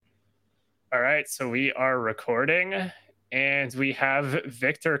All right, so we are recording and we have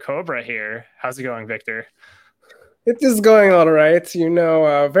Victor Cobra here. How's it going, Victor? It is going all right.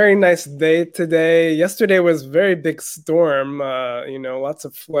 Very nice day today. Yesterday was very big storm, lots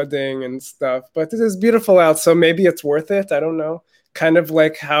of flooding and stuff, but it is beautiful out, so maybe it's worth it. I don't know. Kind of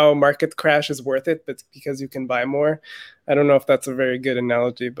like how market crash is worth it, but because you can buy more. I don't know if that's a very good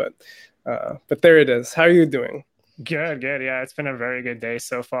analogy, but there it is. How are you doing? Good, good. Yeah, it's been a very good day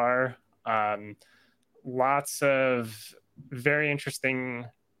so far. Um, Lots of very interesting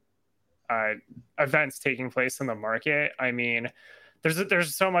uh, events taking place in the market. I mean,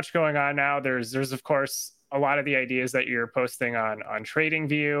 there's so much going on now. There's of course a lot of the ideas that you're posting on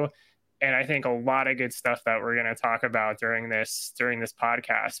TradingView, and I think a lot of good stuff that we're going to talk about during this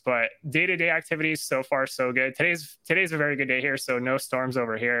podcast. But day-to-day activities so far so good. Today's a very good day here, so no storms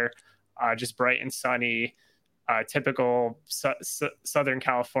over here. Just bright and sunny. Typical Southern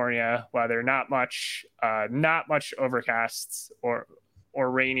California weather. Not much overcast or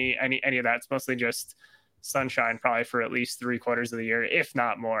rainy. Any of that. It's mostly just sunshine, probably for at least 3 quarters of the year, if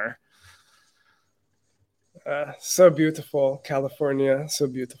not more. So beautiful, California, so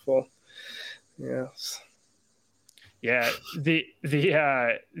beautiful. Yes. Yeah, the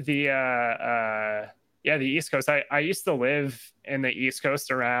East Coast. I used to live in the East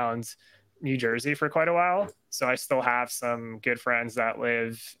Coast around New Jersey for quite a while, so I still have some good friends that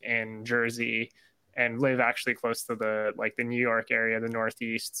live in Jersey and live actually close to the New York area, the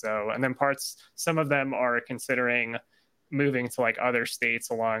Northeast. So, and then some of them are considering moving to like other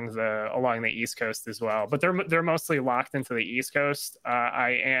states along the East Coast as well. But they're mostly locked into the East Coast.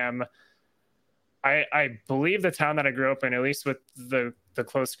 I believe the town that I grew up in, at least with the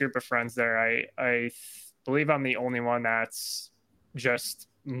close group of friends there, I believe I'm the only one that's just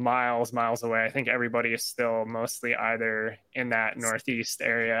miles away. I think everybody is still mostly either in that northeast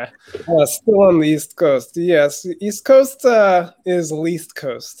area. Still on the East Coast. Yes, East Coast is least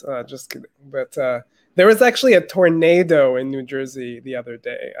coast. Just kidding. But there was actually a tornado in New Jersey the other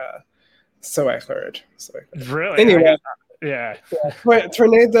day. So I heard. Really, Anyway, yeah.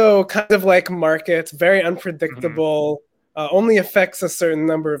 tornado kind of like market, very Mhm. unpredictable. Only affects a certain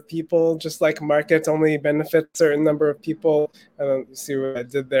number of people, just like market only benefits a certain number of people. I don't see what I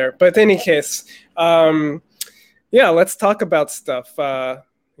did there, but in any case, yeah, let's talk about stuff.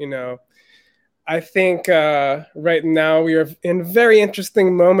 You know, I think right now we are in a very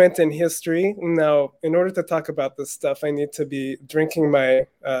interesting moment in history. Now, in order to talk about this stuff, I need to be drinking my.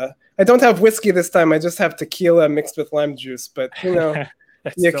 I don't have whiskey this time. I just have tequila mixed with lime juice. But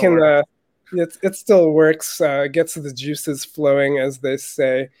That you still can. works. It still works. Gets the juices flowing, as they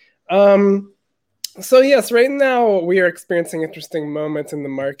say. Um, so yes, right now we are experiencing interesting moments in the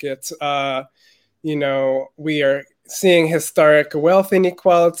market. We are seeing historic wealth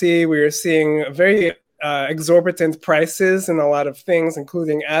inequality. We are seeing very exorbitant prices in a lot of things,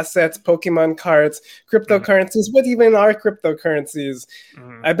 including assets, Pokemon cards, Mhm. cryptocurrencies, but even our cryptocurrencies.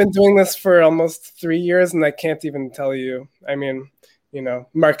 Mhm. I've been doing this for almost 3 years and I can't even tell you.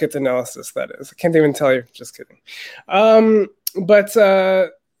 Market analysis, that is. I can't even tell you. Just kidding. Um, but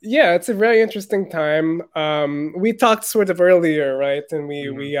yeah, it's a very interesting time. We talked sort of earlier, right? And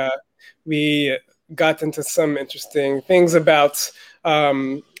Mhm. we got into some interesting things about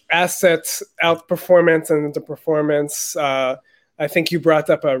asset outperformance and underperformance. I think you brought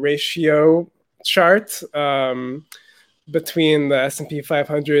up a ratio chart between the S&P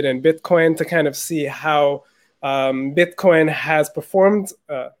 500 and Bitcoin to kind of see how Bitcoin has performed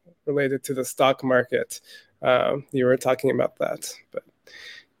related to the stock market. You were talking about that, but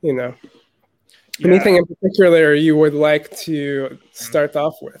you know, Yeah. anything in particular you would like to Mhm. start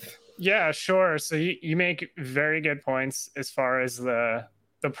off with? Yeah, sure. So you make very good points as far as the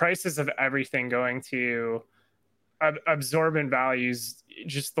prices of everything going to absorbent values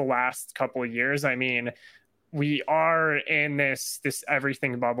just the last couple of years. I mean, we are in this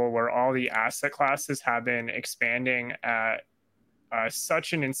everything bubble where all the asset classes have been expanding at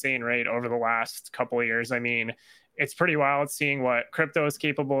such an insane rate over the last couple of years. I mean, it's pretty wild seeing what crypto is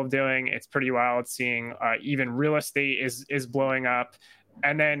capable of doing. It's pretty wild seeing even real estate is blowing up,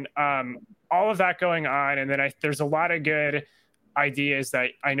 and then all of that going on. And then there's a lot of good ideas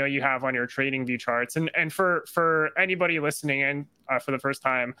that I know you have on your trading view charts. And for anybody listening in for the first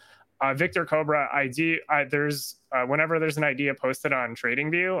time, Victor Cobra, there's whenever there's an idea posted on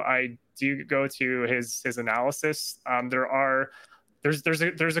TradingView, I do go to his analysis.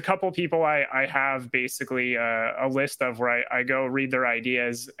 There's a couple people I have basically a list of where I go read their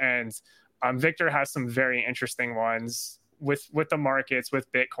ideas, and Victor has some very interesting ones with the markets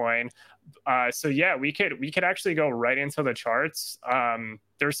with Bitcoin. So yeah, we could actually go right into the charts.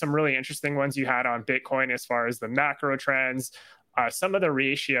 There's some really interesting ones you had on Bitcoin as far as the macro trends, some of the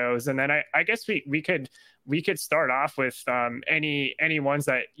ratios, and then I guess we could start off with any ones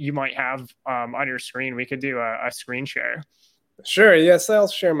that you might have on your screen. We could do a screen share. Sure. Yes, I'll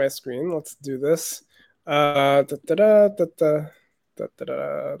share my screen. Let's do this.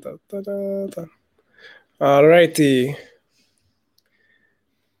 Alrighty.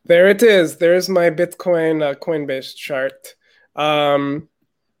 There it is. There's my Bitcoin Coinbase chart.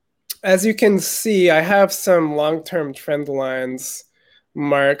 As you can see, I have some long-term trend lines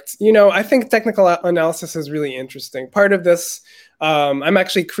marked. I think technical analysis is really interesting. Part of this, I'm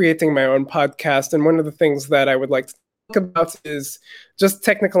actually creating my own podcast, and one of the things that I would like to talk about is just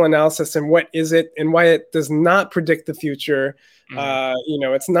technical analysis and what is it and why it does not predict the future.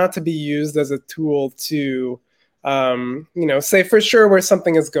 It's not to be used as a tool to say for sure where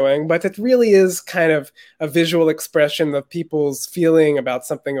something is going, but it really is kind of a visual expression of people's feeling about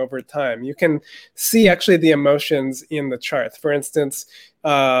something over time. You can see actually the emotions in the chart. For instance,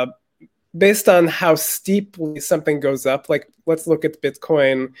 based on how steeply something goes up, like let's look at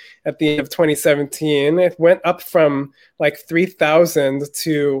Bitcoin at the end of 2017, it went up from like 3,000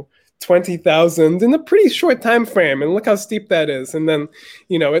 to 20,000 in a pretty short time frame, and look how steep that is. And then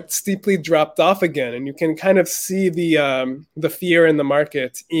it steeply dropped off again, and you can kind of see the fear in the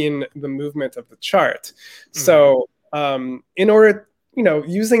market in the movement of the chart. So in order,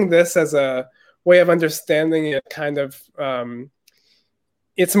 using this as a way of understanding it, kind of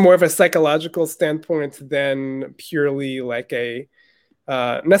it's more of a psychological standpoint than purely like a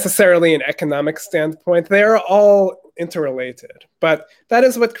necessarily an economic standpoint. They are all interrelated, but that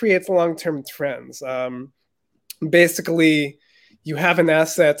is what creates long-term trends. Basically, you have an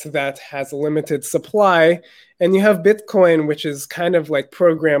asset that has a limited supply, and you have Bitcoin, which is kind of like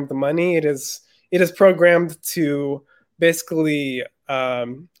programmed money. It is programmed to basically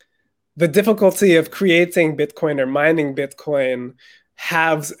the difficulty of creating Bitcoin or mining Bitcoin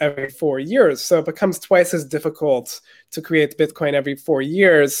halves every 4 years. So it becomes twice as difficult to create Bitcoin every 4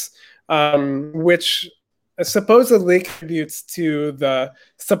 years, which supposedly contributes to the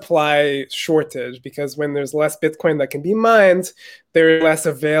supply shortage, because when there's less Bitcoin that can be mined, they're less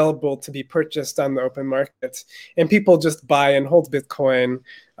available to be purchased on the open market. And people just buy and hold Bitcoin,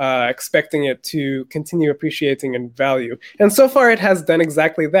 expecting it to continue appreciating in value. And so far, it has done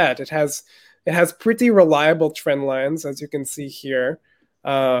exactly that. It has pretty reliable trend lines, as you can see here.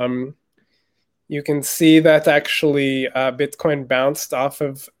 You can see that actually Bitcoin bounced off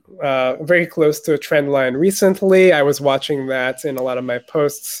of very close to a trend line recently. I was watching that in a lot of my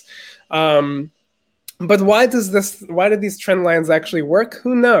posts. But why do these trend lines actually work?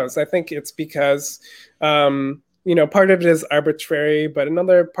 Who knows? I think it's because, part of it is arbitrary, but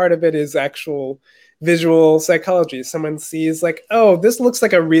another part of it is actual visual psychology. Someone sees like, oh, this looks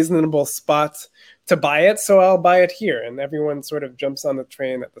like a reasonable spot to buy it, so I'll buy it here. And everyone sort of jumps on the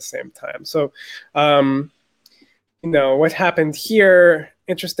train at the same time. So, what happened here,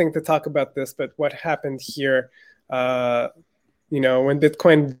 interesting to talk about this, but what happened here, when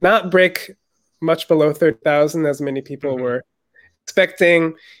Bitcoin did not break much below 30,000, as many people were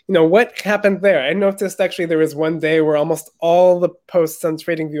expecting, what happened there? I noticed actually there was one day where almost all the posts on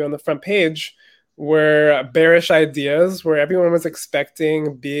TradingView on the front page were bearish ideas, where everyone was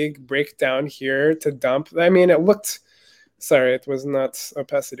expecting big breakdown here to dump. I mean, it was not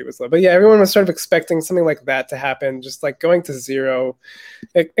opacity was low, but yeah, everyone was sort of expecting something like that to happen, just like going to zero.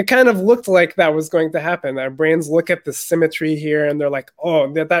 It kind of looked like that was going to happen. Our brains look at the symmetry here and they're like,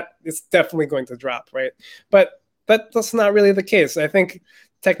 oh, that is definitely going to drop, right? But that's not really the case. I think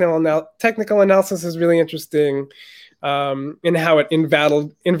technical analysis is really interesting in how it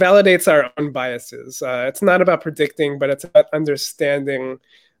invalidates our own biases. It's not about predicting, but it's about understanding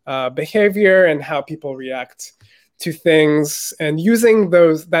behavior and how people react to things, and using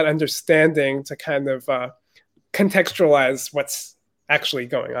that understanding to kind of contextualize what's actually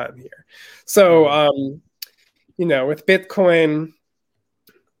going on here. So, with Bitcoin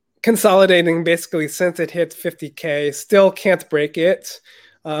consolidating basically since it hit 50K, still can't break it.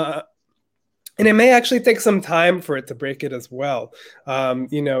 And it may actually take some time for it to break it as well.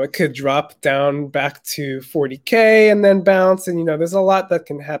 It could drop down back to 40K and then bounce. And, there's a lot that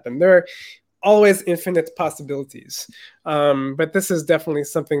can happen. There are always infinite possibilities. But this is definitely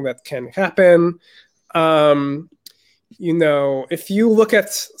something that can happen. If you look at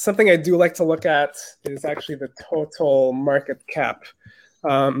something I do like to look at is actually the total market cap.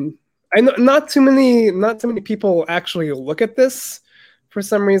 I know not too many people actually look at this for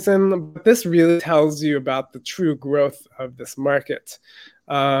some reason. But this really tells you about the true growth of this market.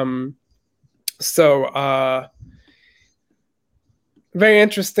 Um, so very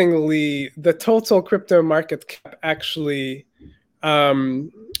interestingly, the total crypto market cap actually,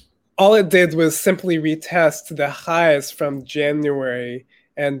 um, all it did was simply retest the highs from January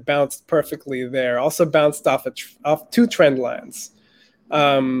and bounced perfectly there. Also bounced off two trend lines.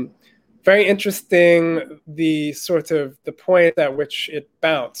 Um, Very interesting, the sort of the point at which it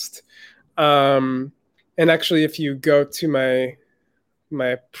bounced. And actually, if you go to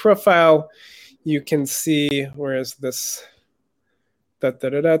my profile, you can see, where is this? Da, da,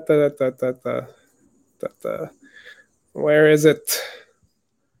 da, da, da, da, da, da, da, da. Where is it?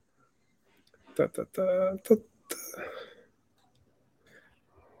 Da, da, da, da.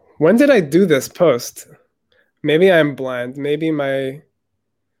 When did I do this post? Maybe I'm blind. Maybe my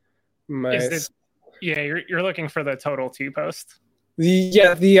Is it? Yeah, you're looking for the total two post.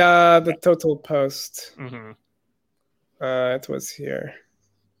 the total post. Mm-hmm. It was here.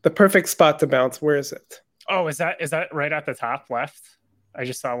 The perfect spot to bounce. Where is it? Oh, is that right at the top left? I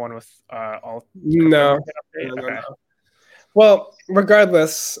just saw one with all crypto No, market update. no, no, Okay. no. Well,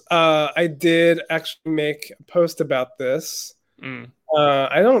 regardless, I did actually make a post about this. Mm.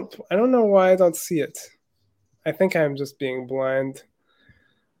 I don't know why I don't see it. I think I'm just being blind.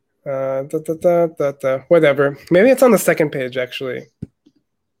 Whatever. Maybe it's on the second page, actually.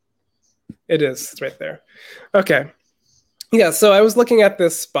 It is. It's right there. Okay. Yeah, so I was looking at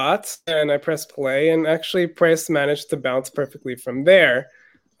this spot and I pressed play, and actually price managed to bounce perfectly from there.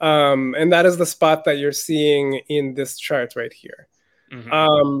 And that is the spot that you're seeing in this chart right here.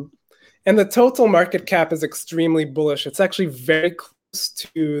 Mm-hmm. And the total market cap is extremely bullish. It's actually very close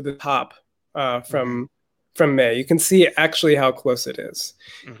to the top from May. You can see actually how close it is.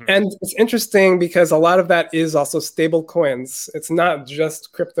 Mm-hmm. And it's interesting because a lot of that is also stable coins. It's not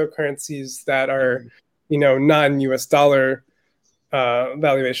just cryptocurrencies that are, non-US dollar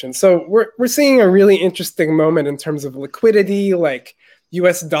valuation. So we're seeing a really interesting moment in terms of liquidity, like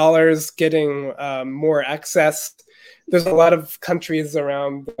US dollars getting more access. There's a lot of countries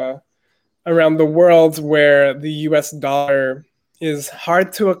around the world where the US dollar is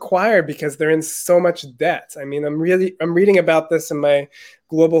hard to acquire because they're in so much debt. I mean, I'm reading about this in my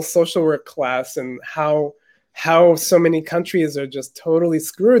global social work class, and how so many countries are just totally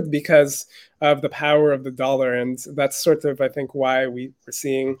screwed because of the power of the dollar. And that's sort of, I think, why we're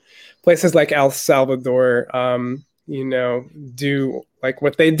seeing places like El Salvador, do like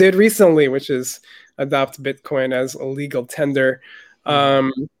what they did recently, which is adopt Bitcoin as a legal tender.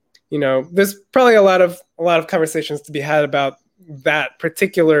 There's probably a lot of conversations to be had about that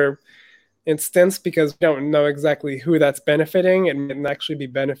particular instance, because we don't know exactly who that's benefiting. It might actually be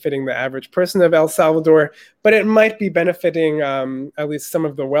benefiting the average person of El Salvador, but it might be benefiting at least some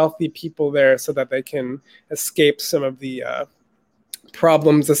of the wealthy people there, so that they can escape some of the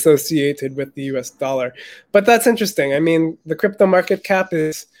problems associated with the US dollar. But that's interesting. I mean, the crypto market cap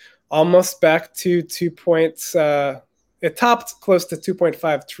is almost back to it topped close to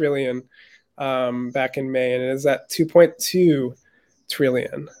 2.5 trillion back in May, and it is at 2.2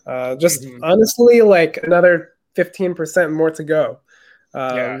 trillion. Just honestly, like another 15% more to go.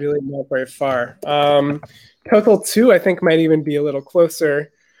 Yeah. Really not very far. Total 2, I think, might even be a little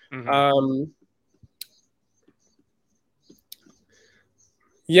closer.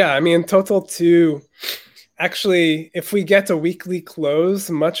 Yeah, I mean, total 2. Actually, if we get a weekly close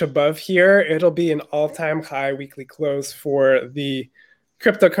much above here, it'll be an all-time high weekly close for the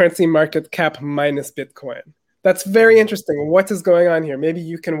cryptocurrency market cap minus Bitcoin. That's very interesting. What is going on here? Maybe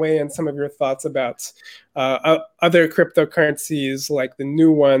you can weigh in some of your thoughts about other cryptocurrencies, like the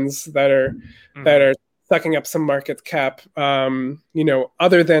new ones that are sucking up some market cap,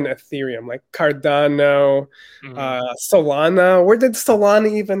 other than Ethereum, like Cardano, Solana. Where did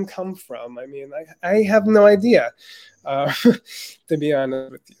Solana even come from? I mean, I have no idea, to be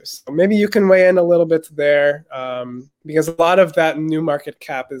honest with you. So maybe you can weigh in a little bit there, because a lot of that new market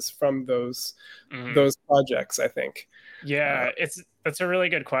cap is from those projects, I think. Yeah, that's a really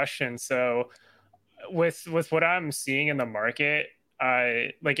good question. So with what I'm seeing in the market,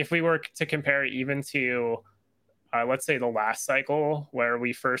 like if we were to compare even to let's say the last cycle where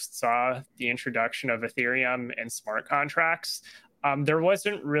we first saw the introduction of Ethereum and smart contracts, there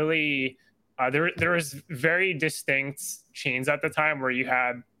wasn't really there was very distinct chains at the time where you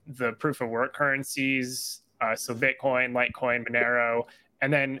had the proof of work currencies, so Bitcoin, Litecoin, Monero,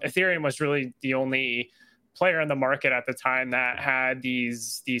 and then Ethereum was really the only player in the market at the time that had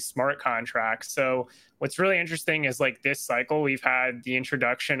these smart contracts. So what's really interesting is, like, this cycle we've had the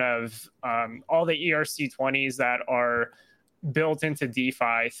introduction of all the ERC20s that are built into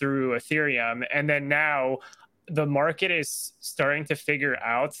DeFi through Ethereum. And then now the market is starting to figure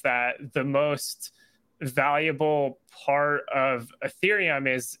out that the most valuable part of Ethereum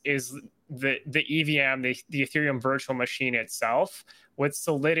is the EVM, the Ethereum virtual machine itself, with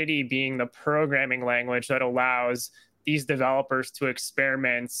Solidity being the programming language that allows these developers to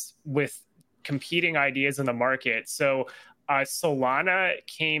experiment with competing ideas in the market. So Solana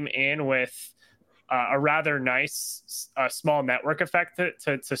came in with a rather nice small network effect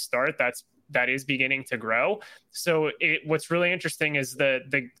to start. That is beginning to grow. So what's really interesting is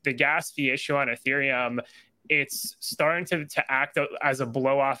the gas fee issue on Ethereum. It's starting to act as a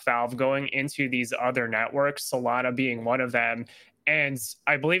blow off valve going into these other networks, Solana being one of them. And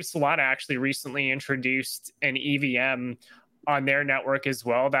I believe Solana actually recently introduced an EVM on their network as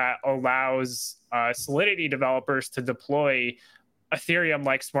well that allows Solidity developers to deploy Ethereum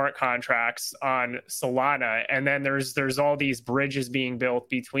like smart contracts on Solana. And then there's all these bridges being built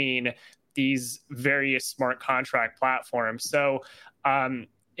between these various smart contract platforms. So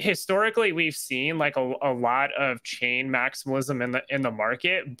historically, we've seen like a lot of chain maximalism in the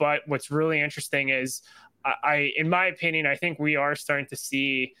market. But what's really interesting is, in my opinion, I think we are starting to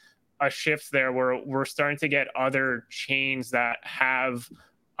see a shift there where we're starting to get other chains that have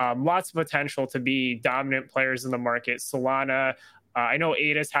lots of potential to be dominant players in the market. Solana, I know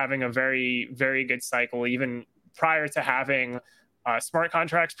ADA is having a very, very good cycle, even prior to having smart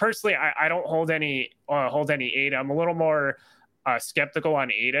contracts. Personally, I don't hold any ADA. I'm a little more skeptical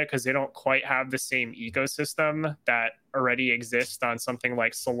on ADA because they don't quite have the same ecosystem that already exists on something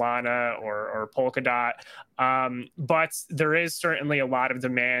like Solana or Polkadot. But there is certainly a lot of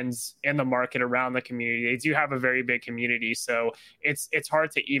demands in the market around the community. They do have a very big community, so it's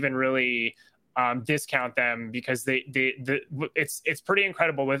hard to even really discount them because it's pretty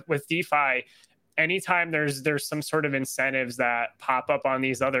incredible with DeFi. Anytime there's some sort of incentives that pop up on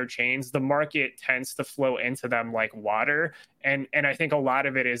these other chains, the market tends to flow into them like water. And I think a lot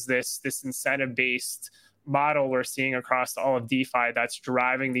of it is this incentive-based model we're seeing across all of DeFi that's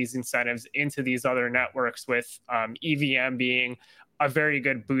driving these incentives into these other networks, with EVM being a very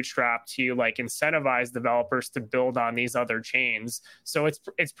good bootstrap to like incentivize developers to build on these other chains. So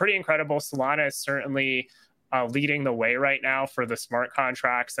it's pretty incredible. Solana is certainly leading the way right now for the smart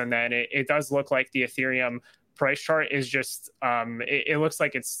contracts. And then it does look like the Ethereum price chart is just, it looks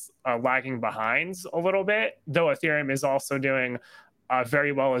like it's lagging behind a little bit, though Ethereum is also doing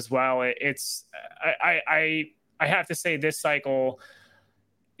very well as well. I have to say this cycle,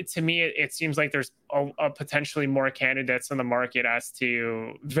 to me, it seems like there's a potentially more candidates in the market as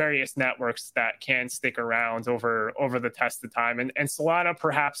to various networks that can stick around over the test of time. And Solana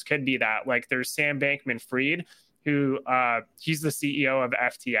perhaps could be that. Like there's Sam Bankman-Fried, who he's the CEO of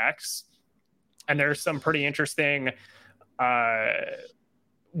FTX. And there's some pretty interesting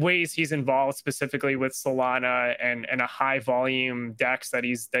ways he's involved specifically with Solana and a high volume DEX that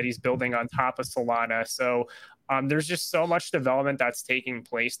he's building on top of Solana. So there's just so much development that's taking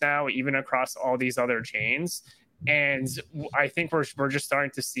place now, even across all these other chains. And I think we're just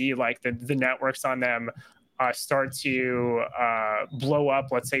starting to see like the networks on them start to blow up,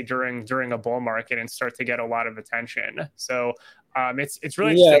 let's say during a bull market, and start to get a lot of attention. So it's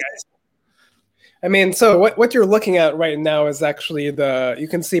really interesting. I mean, so what you're looking at right now is actually you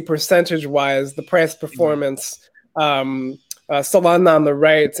can see percentage-wise the price performance, Solana on the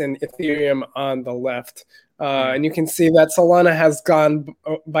right and Ethereum on the left. And you can see that Solana has gone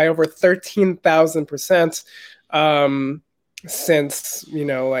by over 13,000% since,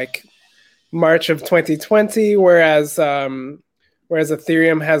 like March of 2020, whereas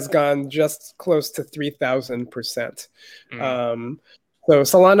Ethereum has gone just close to 3,000%. So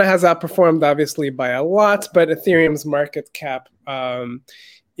Solana has outperformed obviously by a lot, but Ethereum's market cap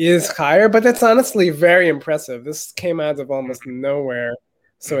is higher, but it's honestly very impressive. This came out of almost nowhere,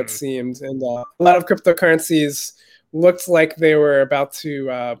 so it seemed. And a lot of cryptocurrencies looked like they were about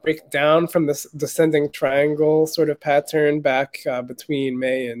to break down from this descending triangle sort of pattern back between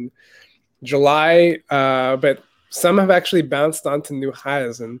May and July, but some have actually bounced onto new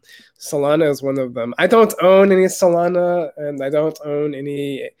highs, and Solana is one of them. I don't own any Solana, and I don't own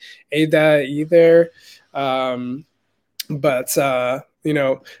any ADA either. But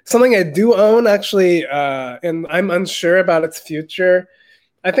something I do own actually, and I'm unsure about its future.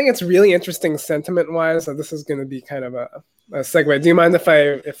 I think it's really interesting sentiment-wise. So this is going to be kind of a segue. Do you mind if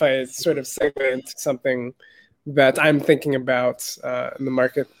I sort of segue into something that I'm thinking about in the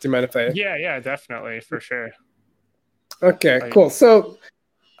market? Do you mind if I? Yeah, definitely, for sure. Okay, cool. So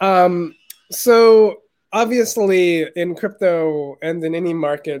obviously in crypto and in any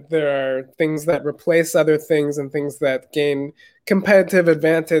market, there are things that replace other things and things that gain competitive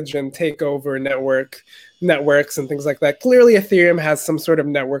advantage and take over networks and things like that. Clearly, Ethereum has some sort of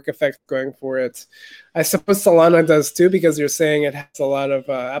network effect going for it. I suppose Solana does too, because you're saying it has a lot of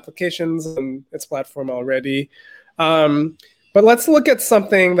applications on its platform already. But let's look at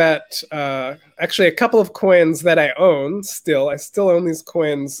something that actually a couple of coins that I own still. I still own these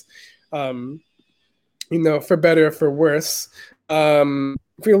coins. For better or for worse.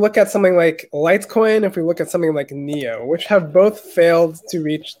 If we look at something like Litecoin, if we look at something like Neo, which have both failed to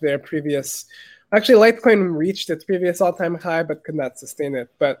reach their previous, actually Litecoin reached its previous all-time high, but could not sustain it.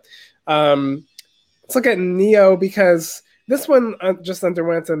 But let's look at Neo, because this one just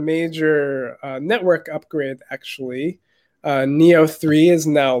underwent a major network upgrade, actually. Neo 3 is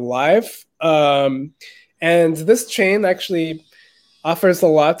now live. And this chain actually offers a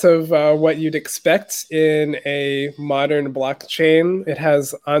lot of what you'd expect in a modern blockchain. It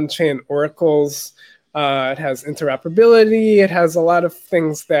has on-chain oracles. It has interoperability. It has a lot of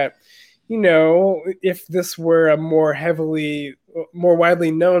things that, if this were a more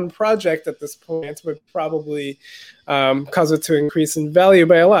widely known project at this point, would probably cause it to increase in value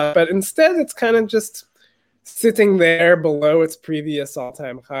by a lot. But instead, it's kind of just sitting there below its previous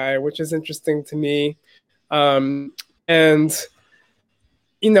all-time high, which is interesting to me. And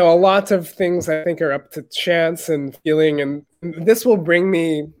a lot of things I think are up to chance and feeling, and this will bring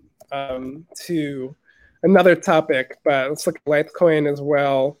me to another topic, but let's look at Litecoin as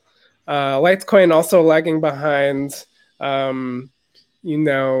well. Litecoin also lagging behind, even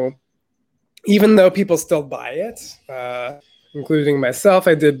though people still buy it, including myself.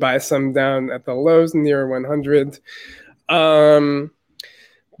 I did buy some down at the lows near 100.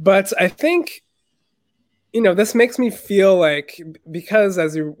 But I think this makes me feel like, because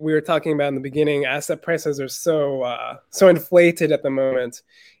as we were talking about in the beginning, asset prices are so inflated at the moment.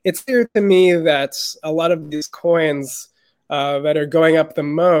 It's clear to me that a lot of these coins that are going up the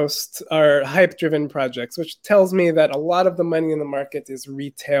most are hype-driven projects, which tells me that a lot of the money in the market is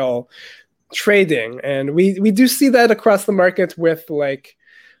retail trading, and we do see that across the market with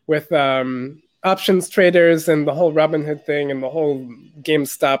options traders and the whole Robinhood thing and the whole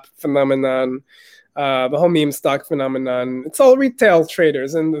GameStop phenomenon. The whole meme stock phenomenon. It's all retail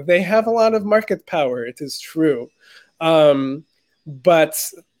traders, and they have a lot of market power. It is true. But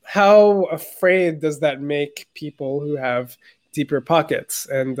how afraid does that make people who have deeper pockets?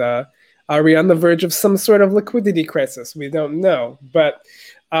 And are we on the verge of some sort of liquidity crisis? We don't know. But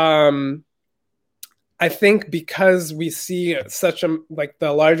I think because we see such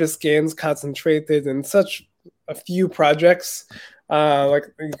the largest gains concentrated in such a few projects, like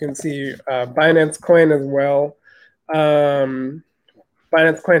you can see Binance Coin as well. Binance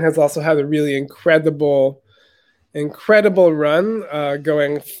Coin has also had a really incredible run,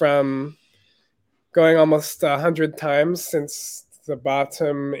 going almost 100 times since the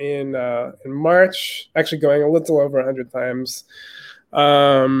bottom in March, actually going a little over 100 times.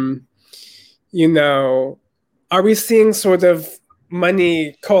 Are we seeing sort of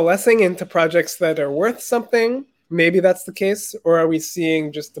money coalescing into projects that are worth something? Maybe that's the case. Or are we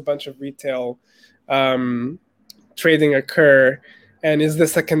seeing just a bunch of retail trading occur? And is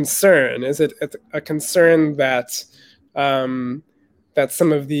this a concern? Is it a concern that that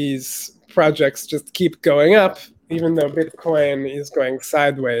some of these projects just keep going up, even though Bitcoin is going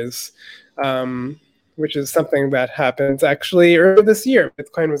sideways? Which is something that happened actually earlier this year.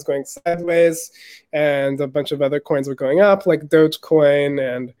 Bitcoin was going sideways, and a bunch of other coins were going up, like Dogecoin,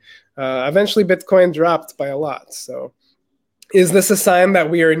 and eventually Bitcoin dropped by a lot. So is this a sign that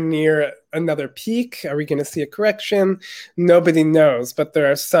we are near another peak? Are we going to see a correction? Nobody knows, but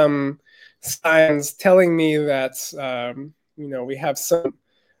there are some signs telling me that we have some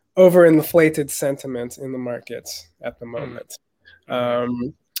overinflated sentiment in the market at the moment.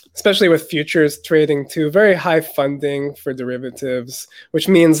 Especially with futures trading too, very high funding for derivatives, which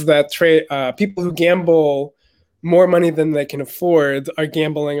means that people who gamble more money than they can afford are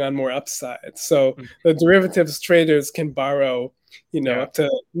gambling on more upside. So the derivatives traders can borrow, up to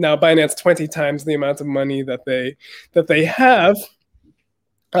now Binance 20 times the amount of money that they have.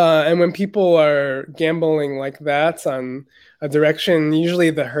 And when people are gambling like that on a direction,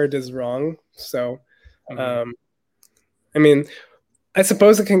 usually the herd is wrong. So, I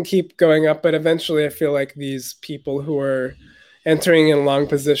suppose it can keep going up, but eventually I feel like these people who are entering in long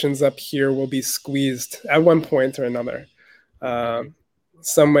positions up here will be squeezed at one point or another.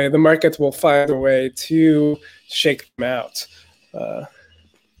 Some way, the market will find a way to shake them out. I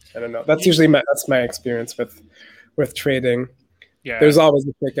don't know. That's usually that's my experience with trading. Yeah. There's always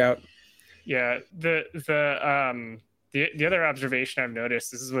a kick out. Yeah, the other observation I've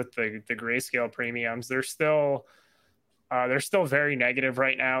noticed, this is with the grayscale premiums, they're still very negative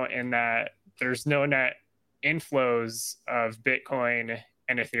right now in that there's no net inflows of Bitcoin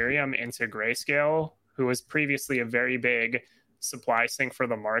and Ethereum into Grayscale, who was previously a very big supply sink for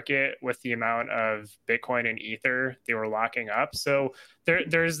the market with the amount of Bitcoin and Ether they were locking up. So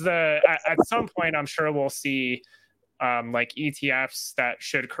there's at some point, I'm sure we'll see like ETFs that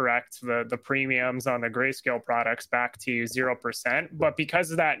should correct the premiums on the Grayscale products back to 0%. But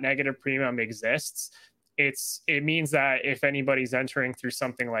because of that negative premium exists, it means that if anybody's entering through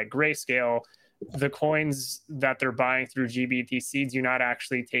something like Grayscale, the coins that they're buying through GBTC do not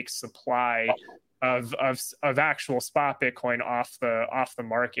actually take supply of actual spot Bitcoin off the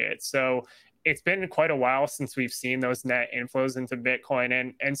market. So it's been quite a while since we've seen those net inflows into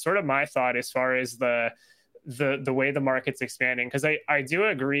Bitcoin, and sort of my thought as far as the way the market's expanding, because I do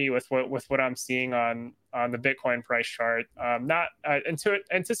agree with what I'm seeing on the Bitcoin price chart. Not and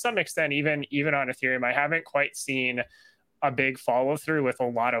to some extent even on Ethereum, I haven't quite seen a big follow through with a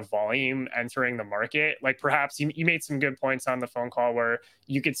lot of volume entering the market. Like perhaps you made some good points on the phone call where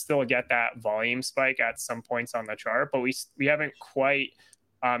you could still get that volume spike at some points on the chart, but we haven't quite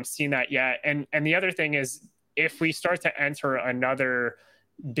seen that yet. And the other thing is, if we start to enter another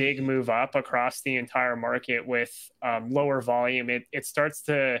big move up across the entire market with lower volume, it starts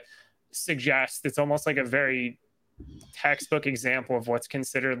to suggest it's almost like a very textbook example of what's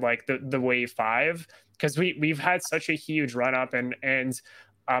considered like the wave five, because we've had such a huge run up, and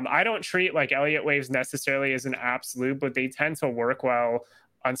I don't treat like Elliott waves necessarily as an absolute, but they tend to work well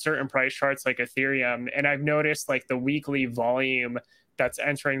on certain price charts like Ethereum. And I've noticed like the weekly volume that's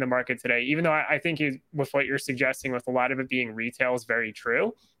entering the market today, even though I think with what you're suggesting, with a lot of it being retail, is very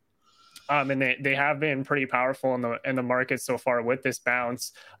true. And they have been pretty powerful in the market so far with this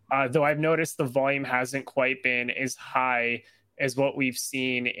bounce. Though I've noticed the volume hasn't quite been as high as what we've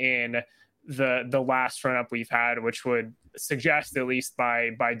seen in the last run up we've had, which would suggest, at least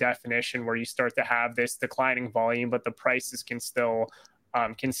by definition, where you start to have this declining volume, but the prices can still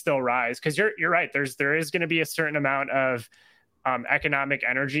rise. Because you're right, there is going to be a certain amount of economic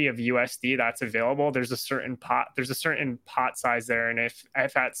energy of USD that's available. There's a certain pot size there, and if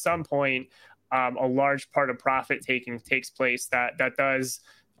at some point a large part of profit taking takes place, that does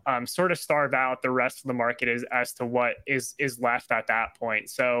sort of starve out the rest of the market as to what is left at that point.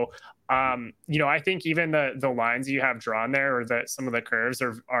 So I think even the lines you have drawn there, or some of the curves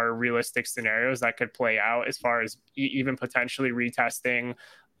are realistic scenarios that could play out, as far as even potentially retesting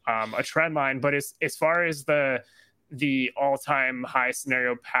a trend line. But as far as the all-time high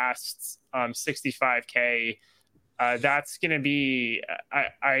scenario past 65K, that's going to be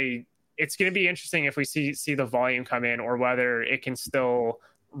it's going to be interesting if we see the volume come in, or whether it can still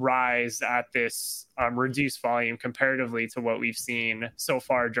rise at this reduced volume comparatively to what we've seen so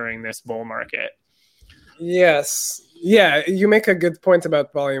far during this bull market. Yes. Yeah, you make a good point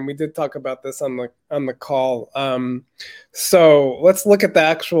about volume. We did talk about this on the call. So let's look at the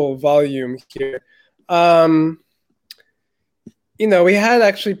actual volume here. We had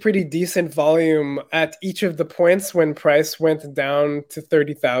actually pretty decent volume at each of the points when price went down to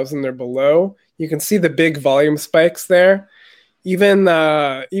 30,000 or below. You can see the big volume spikes there. Even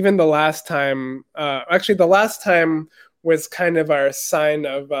the last time, actually the last time was kind of our sign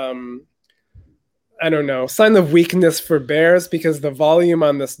of sign of weakness for bears, because the volume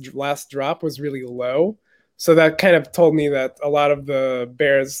on this last drop was really low. So that kind of told me that a lot of the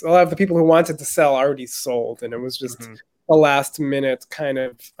people who wanted to sell already sold, and it was just a last minute kind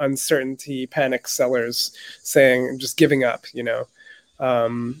of uncertainty, panic sellers saying, just giving up,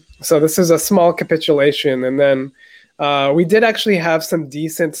 So this is a small capitulation. And then we did actually have some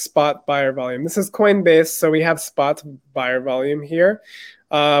decent spot buyer volume. This is Coinbase, so we have spot buyer volume here.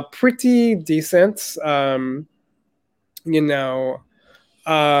 Pretty decent.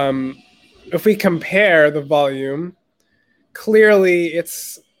 If we compare the volume, clearly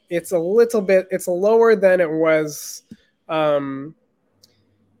it's lower than it was. I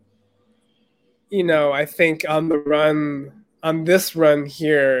think on this run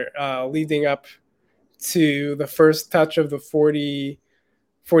here, leading up to the first touch of the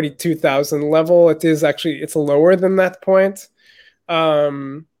 42,000 level, it's lower than that point.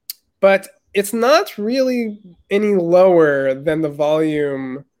 But it's not really any lower than the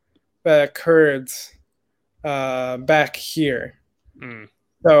volume that occurred back here.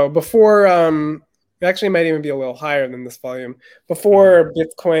 So before, actually might even be a little higher than this volume. Before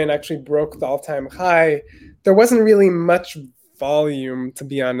Bitcoin actually broke the all-time high, there wasn't really much volume, to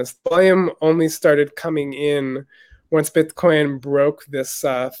be honest. Volume only started coming in once Bitcoin broke this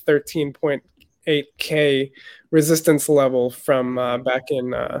 13.8K resistance level from back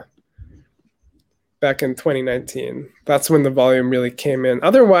in 2019. That's when the volume really came in.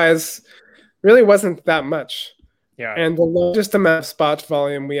 Otherwise, really wasn't that much. Yeah. And the largest amount of spot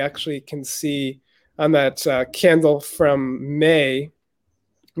volume we actually can see on that candle from May.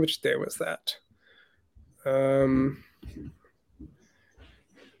 Which day was that?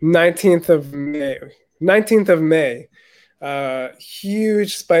 19th of May. 19th of May.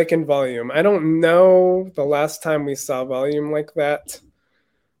 Huge spike in volume. I don't know the last time we saw volume like that.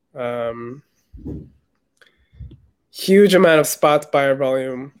 Huge amount of spot buyer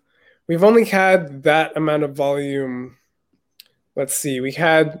volume. We've only had that amount of volume. Let's see. We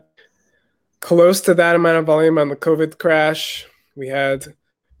had close to that amount of volume on the COVID crash. We had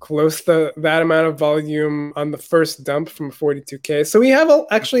close to that amount of volume on the first dump from 42K. So we have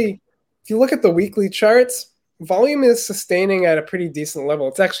actually, if you look at the weekly charts, volume is sustaining at a pretty decent level.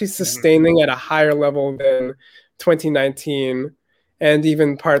 It's actually sustaining at a higher level than 2019 and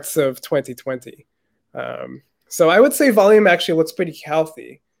even parts of 2020. So I would say volume actually looks pretty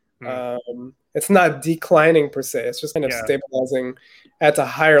healthy. It's not declining per se. It's just kind of stabilizing at a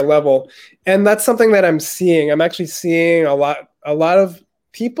higher level. And that's something that I'm seeing. I'm actually seeing a lot of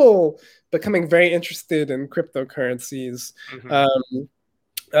people becoming very interested in cryptocurrencies.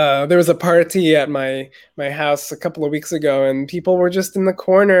 There was a party at my house a couple of weeks ago, and people were just in the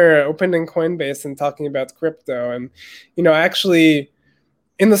corner opening Coinbase and talking about crypto. And actually,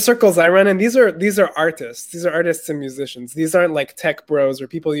 in the circles I run in, these are artists. These are artists and musicians. These aren't like tech bros or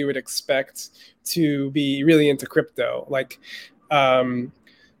people you would expect to be really into crypto.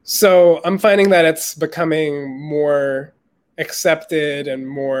 So I'm finding that it's becoming more accepted and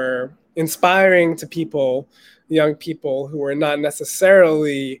more inspiring to people, young people who are not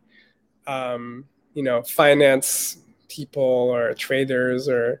necessarily, finance people or traders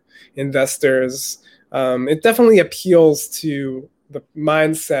or investors. It definitely appeals to the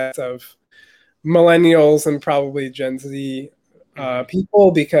mindset of millennials and probably Gen Z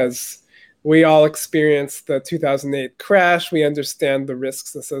people, because we all experienced the 2008 crash. We understand the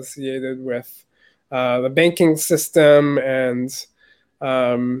risks associated with the banking system, and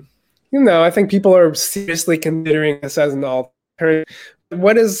I think people are seriously considering this as an alternative.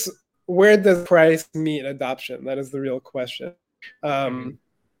 Where does price meet adoption? That is the real question.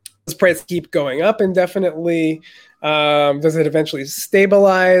 Does price keep going up indefinitely? Does it eventually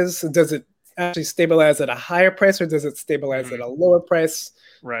stabilize? Does it actually stabilize at a higher price, or does it stabilize at a lower price?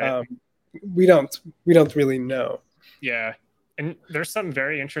 Right. We don't really know. Yeah. And there's something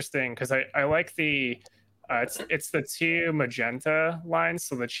very interesting, because I like the it's the two magenta lines,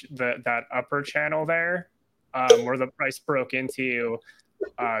 so that upper channel there, where the price broke into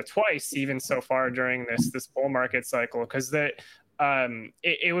twice even so far during this bull market cycle, because it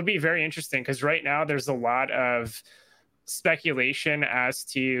would be very interesting, because right now there's a lot of speculation as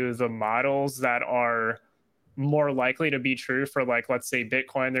to the models that are more likely to be true for, like, let's say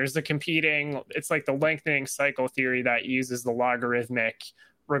Bitcoin. There's it's like the lengthening cycle theory that uses the logarithmic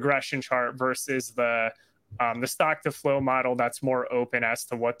regression chart versus the stock to flow model that's more open as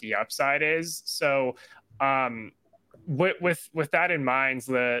to what the upside is. So with that in mind,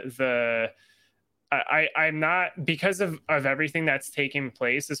 I'm not, because of everything that's taking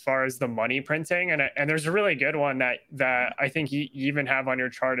place as far as the money printing, and there's a really good one that I think you even have on your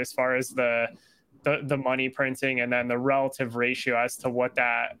chart as far as the money printing, and then the relative ratio as to what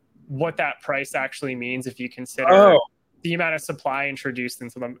that price actually means if you consider the amount of supply introduced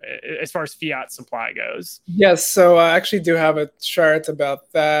into them as far as fiat supply goes. Yes, so I actually do have a chart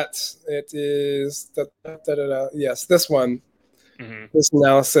about that. It is yes, this one, this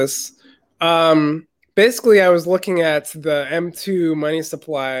analysis. Basically, I was looking at the M2 money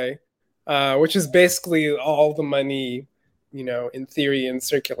supply, which is basically all the money, in theory, in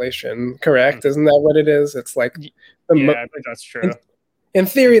circulation. Correct? Isn't that what it is? It's like I think that's true. In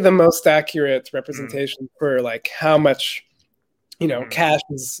theory, the most accurate representation for like how much, cash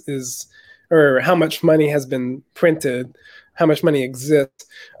is, or how much money has been printed, how much money exists.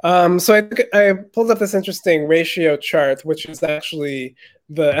 So I pulled up this interesting ratio chart, which is actually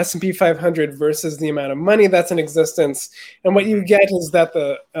the S&P 500 versus the amount of money that's in existence. And what you get is that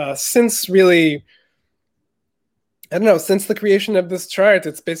since the creation of this chart,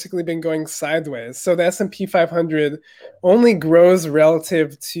 it's basically been going sideways. So the S&P 500 only grows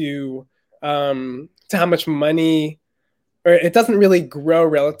relative to how much money, or it doesn't really grow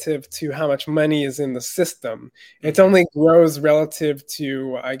relative to how much money is in the system. It only grows relative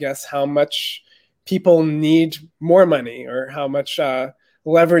to, I guess, how much people need more money, or how much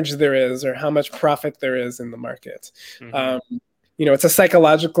leverage there is or how much profit there is in the market. Mm-hmm. It's a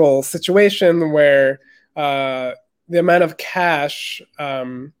psychological situation where the amount of cash,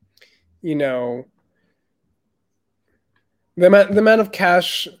 you know, the amount of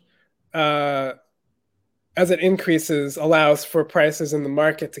cash uh, as it increases allows for prices in the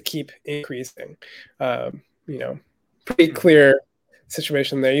market to keep increasing. Um, you know, Pretty clear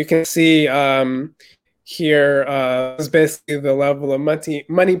situation there. You can see here is basically the level of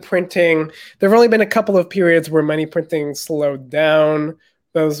money printing. There have only been a couple of periods where money printing slowed down.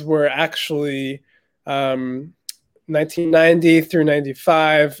 Those were actually 1990 through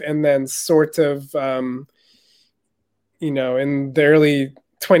 95, and then sort of in the early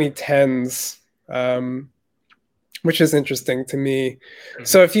 2010s, which is interesting to me. Mm-hmm.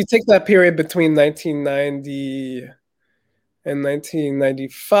 So if you take that period between 1990 and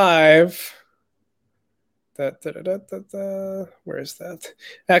 1995, where is that?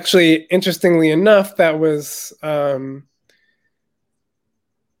 Actually, interestingly enough, that was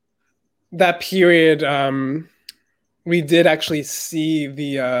that period. We did actually see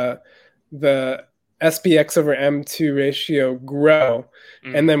the SPX over M2 ratio grow.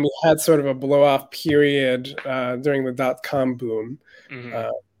 Mm-hmm. And then we had sort of a blow-off period during the dot-com boom. Mm-hmm.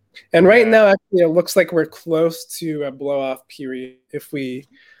 And right now, actually, it looks like we're close to a blow-off period if we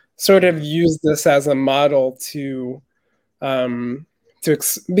sort of use this as a model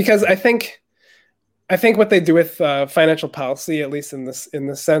because I think what they do with financial policy, at least in this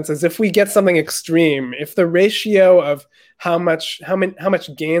sense, is if we get something extreme, if the ratio of how much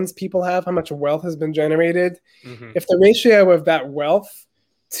gains people have, how much wealth has been generated, mm-hmm. if the ratio of that wealth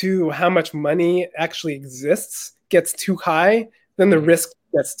to how much money actually exists gets too high, then the risk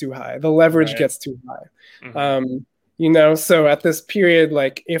gets too high, the leverage gets too high. Mm-hmm. So at this period,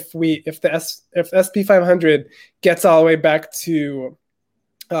 like if SP 500 gets all the way back to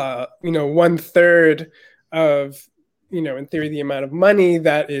 1/3 of, in theory, the amount of money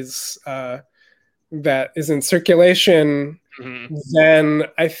that is in circulation, mm-hmm. then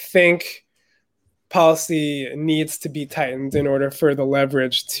I think policy needs to be tightened in order for the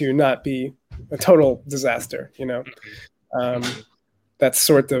leverage to not be a total disaster. That's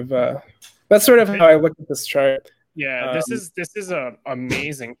sort of how I look at this chart. Yeah, this is a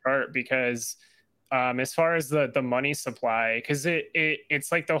amazing chart because as far as the money supply, because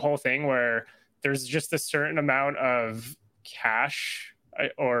it's like the whole thing where there's just a certain amount of cash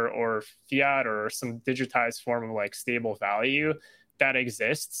or fiat or some digitized form of like stable value that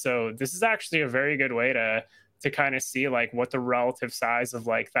exists. So this is actually a very good way to kind of see like what the relative size of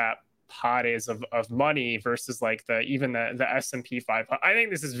like that pot is of money versus like the S&P 500. I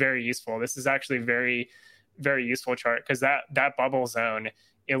think this is very useful. This is actually very, very useful chart because that bubble zone,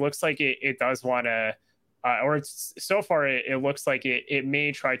 it looks like it does want to, so far it looks like it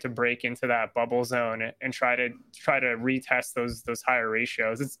may try to break into that bubble zone and try to retest those higher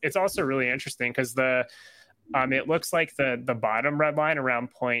ratios. It's also really interesting because it looks like the bottom red line around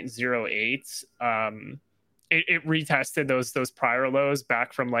 0.08, it retested those prior lows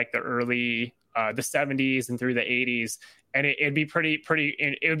back from like the early the 70s and through the 80s, and it'd be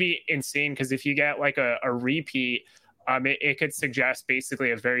it would be insane because if you get like a repeat, it could suggest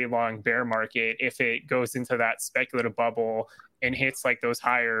basically a very long bear market if it goes into that speculative bubble and hits like those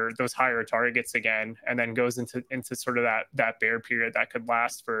higher targets again, and then goes into sort of that bear period that could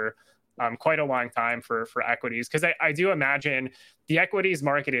last for quite a long time for equities. Because I do imagine the equities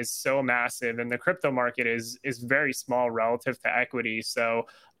market is so massive and the crypto market is very small relative to equities. So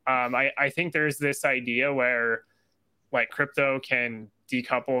I think there's this idea where like crypto can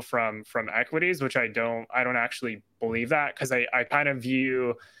decouple from equities, which I don't actually believe that, because I kind of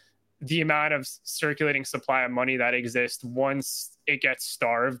view the amount of circulating supply of money that exists, once it gets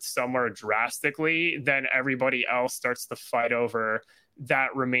starved somewhere drastically, then everybody else starts to fight over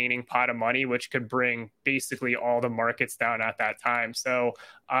that remaining pot of money, which could bring basically all the markets down at that time. So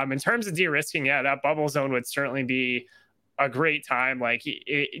in terms of de-risking, yeah, that bubble zone would certainly be a great time, like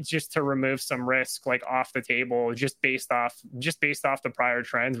just to remove some risk like off the table, just based off the prior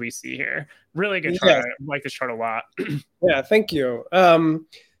trends we see here. Really good chart. Yeah. I like this chart a lot. Yeah, thank you.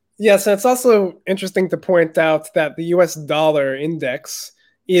 Yes, and it's also interesting to point out that the US dollar index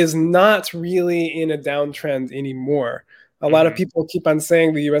is not really in a downtrend anymore. A lot of people keep on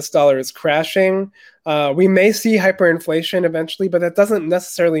saying the US dollar is crashing. We may see hyperinflation eventually, but that doesn't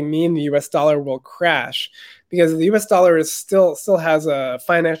necessarily mean the US dollar will crash, because the US dollar is still has a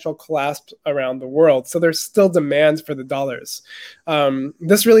financial collapse around the world. So there's still demand for the dollars.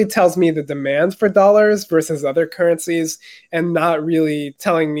 This really tells me the demand for dollars versus other currencies, and not really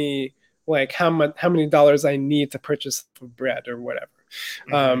telling me like how many dollars I need to purchase bread or whatever.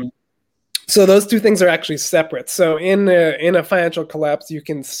 Mm-hmm. So those two things are actually separate. So in a financial collapse, you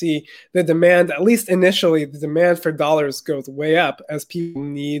can see the demand, at least initially, the demand for dollars goes way up as people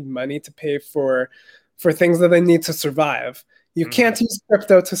need money to pay for things that they need to survive. You Mm-hmm. can't use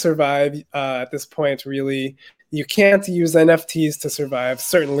crypto to survive at this point, really. You can't use NFTs to survive,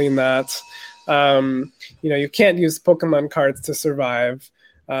 certainly not. You can't use Pokemon cards to survive.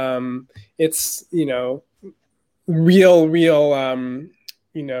 It's real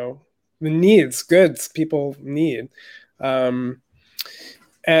you know the needs goods people need. Um,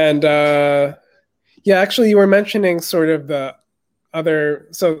 and yeah, actually, you were mentioning sort of the other,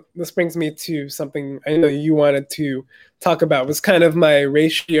 so this brings me to something I know you wanted to talk about, was kind of my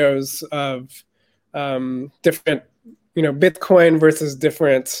ratios of different Bitcoin versus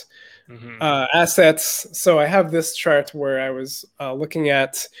different Mm-hmm. assets. So I have this chart where I was looking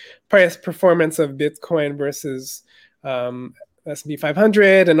at price performance of Bitcoin versus S&P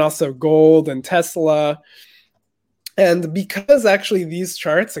 500 and also gold and Tesla. And because actually these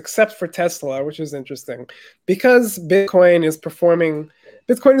charts, except for Tesla, which is interesting, because Bitcoin is performing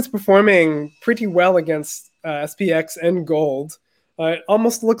pretty well against SPX and gold. It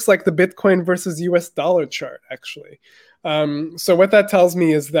almost looks like the Bitcoin versus US dollar chart, actually. So what that tells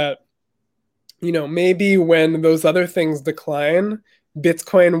me is that maybe when those other things decline,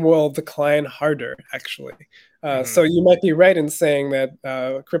 Bitcoin will decline harder, actually. Mm-hmm. So you might be right in saying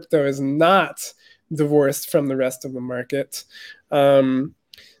that crypto is not divorced from the rest of the market.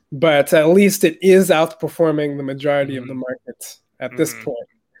 But at least it is outperforming the majority of the Mm-hmm. market at this Mm-hmm. point,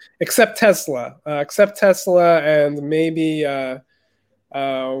 except Tesla and maybe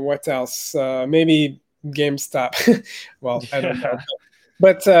what else? Maybe GameStop. Well, I don't know. Yeah.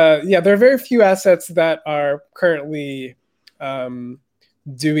 But yeah, there are very few assets that are currently um,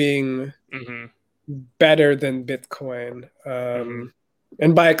 doing Mm-hmm. better than Bitcoin. Mm-hmm.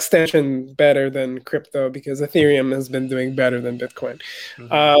 And by extension, better than crypto, because Ethereum has been doing better than Bitcoin.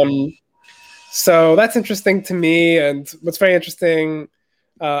 Mm-hmm. Um, so that's interesting to me. And what's very interesting,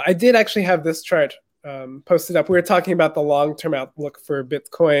 I did actually have this chart posted up. We were talking about the long term outlook for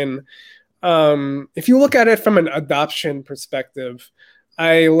Bitcoin. If you look at it from an adoption perspective,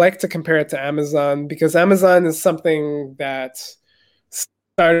 I like to compare it to Amazon, because Amazon is something that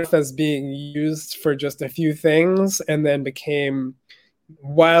started as being used for just a few things and then became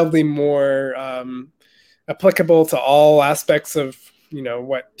wildly more applicable to all aspects of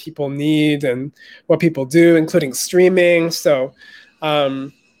what people need and what people do, including streaming. So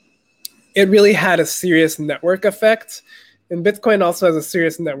um, it really had a serious network effect, and Bitcoin also has a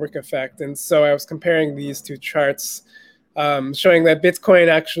serious network effect. And so I was comparing these two charts, showing that Bitcoin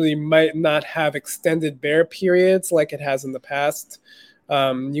actually might not have extended bear periods like it has in the past.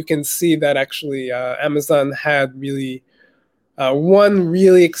 You can see that actually Amazon had really one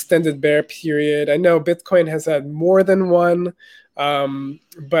really extended bear period. I know Bitcoin has had more than one,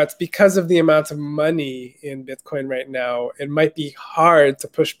 but because of the amount of money in Bitcoin right now, it might be hard to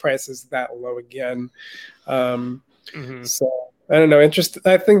push prices that low again. Um, Mm-hmm. so I don't know.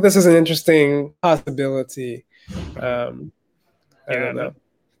 I think this is an interesting possibility. Mm-hmm. Um, I Yeah, don't know.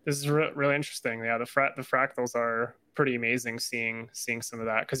 this is really interesting. Yeah, the fractals are pretty amazing. Seeing some of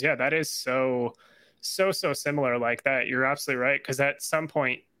that, because yeah, that is so similar like that. You're absolutely right. Because at some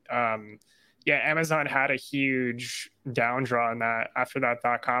point, um, yeah, Amazon had a huge down draw on that after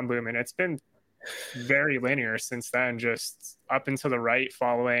that .com boom, and it's been very linear since then, just up and to the right,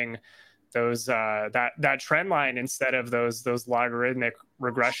 following those that trend line instead of those logarithmic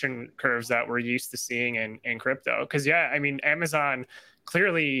regression curves that we're used to seeing in crypto. Because yeah, I mean, Amazon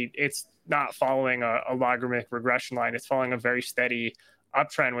clearly it's not following a logarithmic regression line; it's following a very steady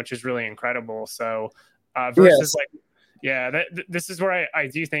uptrend, which is really incredible. So versus Yes. like yeah, this is where I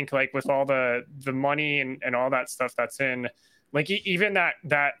do think, like, with all the money and all that stuff that's in, like, even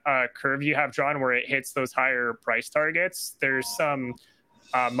that curve you have drawn where it hits those higher price targets. There's some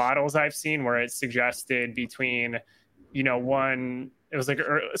models I've seen where it suggested between, one, it was like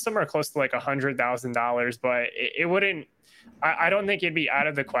somewhere close to like $100,000, but it wouldn't. I don't think it'd be out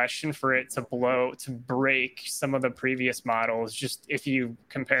of the question for it to break some of the previous models, just if you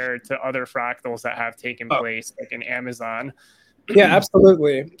compare it to other fractals that have taken Oh, place, like in Amazon. yeah,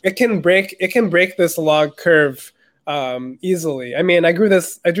 absolutely. It can break this log curve easily. I mean, I drew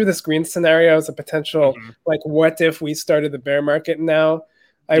this green scenario as a potential, Mhm. like, what if we started the bear market now?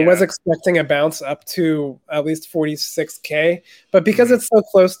 I was Yeah. expecting a bounce up to at least 46K, but because Mhm. it's so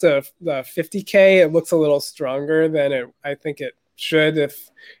close to the 50K, it looks a little stronger than I think it should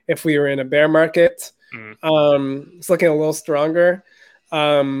if we were in a bear market. Mhm. It's looking a little stronger.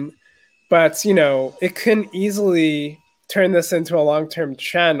 Um, but it can easily turn this into a long-term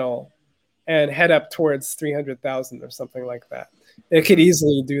channel and head up towards 300,000 or something like that. It could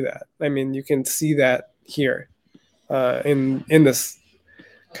easily do that. I mean, you can see that here in this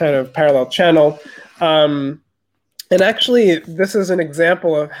kind of parallel channel. And actually, this is an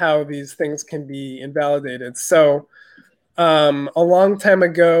example of how these things can be invalidated. So a long time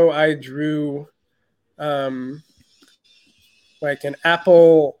ago, I drew like an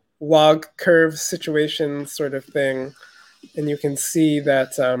Apple log curve situation sort of thing. And you can see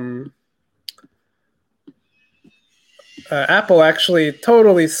that Apple actually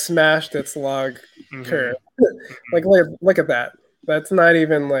totally smashed its log curve. Like, look at that. That's not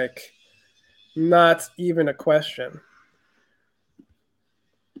even a question.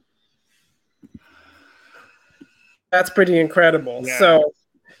 That's pretty incredible. Yeah. So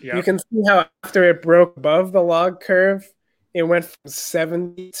Yep. you can see how after it broke above the log curve, it went from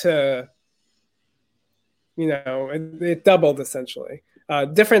 70 to, it doubled essentially.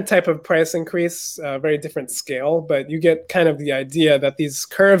 Different type of price increase, very different scale, but you get kind of the idea that these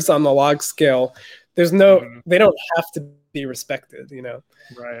curves on the log scale, they don't have to be respected,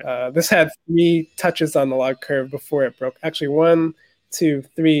 Right. This had 3 touches on the log curve before it broke. Actually, 1, 2,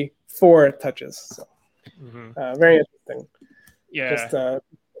 3, 4 touches. So, very interesting. Yeah. Just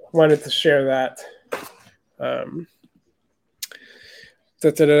wanted to share that. I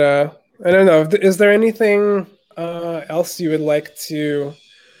don't know. Is there anything else you would like to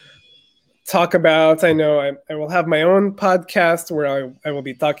talk about? I know I will have my own podcast where I will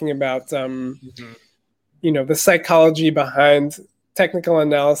be talking about, the psychology behind technical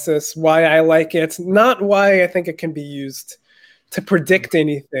analysis, why I like it, not why I think it can be used to predict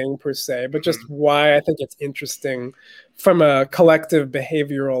anything per se, but just why I think it's interesting from a collective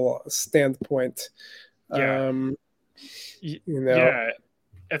behavioral standpoint. Yeah. Yeah.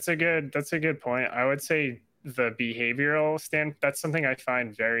 That's a good point. I would say the behavioral that's something I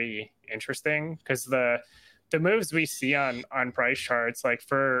find very interesting, because the moves we see on price charts, like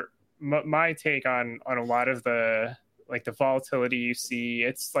for my take on a lot of the volatility you see,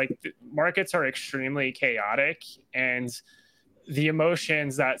 it's like markets are extremely chaotic, and the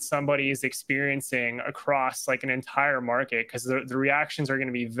emotions that somebody is experiencing across like an entire market, because the reactions are going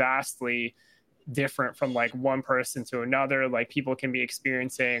to be vastly different from like one person to another. Like people can be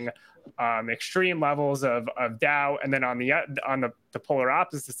experiencing extreme levels of doubt, and then on the polar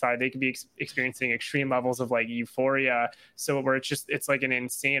opposite side, they could be experiencing extreme levels of like euphoria. So where it's like an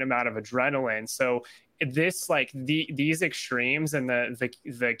insane amount of adrenaline. So this these extremes and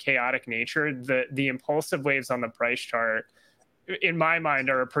the chaotic nature, the impulsive waves on the price chart, in my mind,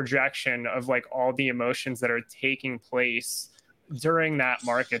 are a projection of like all the emotions that are taking place during that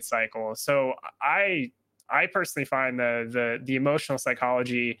market cycle. So I personally find the emotional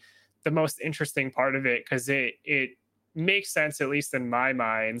psychology the most interesting part of it, because it makes sense, at least in my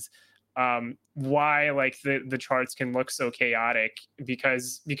mind, why like the charts can look so chaotic,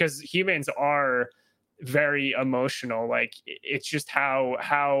 because humans are very emotional. Like it's just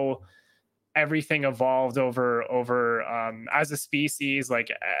how everything evolved over as a species, like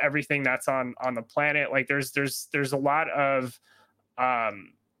everything that's on the planet. Like there's a lot of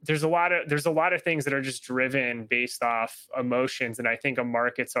there's a lot of things that are just driven based off emotions, and I think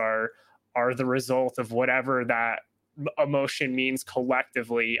markets are the result of whatever that emotion means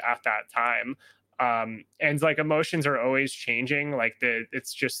collectively at that time. And like emotions are always changing. Like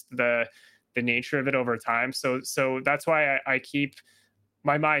it's just the nature of it over time. So that's why I keep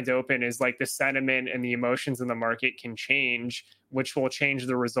my mind open, is like the sentiment and the emotions in the market can change, which will change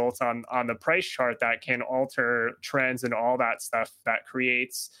the results on the price chart, that can alter trends and all that stuff, that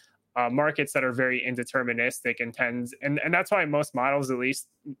creates markets that are very indeterministic and that's why most models, at least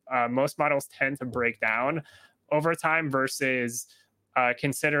most models, tend to break down over time, versus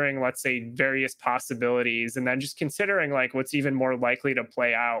considering, let's say, various possibilities and then just considering like what's even more likely to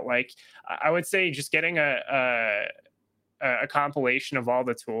play out. Like I would say just getting a compilation of all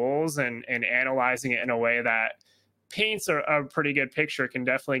the tools and analyzing it in a way that paints a pretty good picture can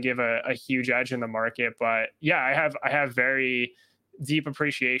definitely give a huge edge in the market. But yeah, I have very deep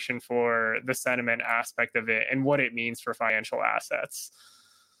appreciation for the sentiment aspect of it and what it means for financial assets.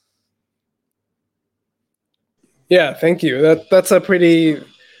 Yeah, thank you. That's a pretty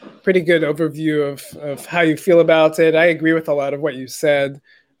good overview of how you feel about it. I agree with a lot of what you said.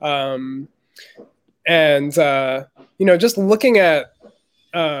 And just looking at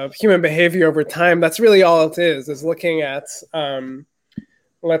human behavior over time, that's really all it is looking at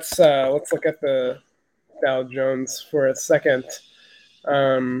let's look at the Dow Jones for a second.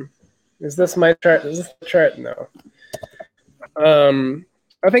 Is this my chart? Is this the chart? No.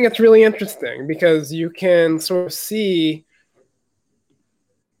 I think it's really interesting because you can sort of see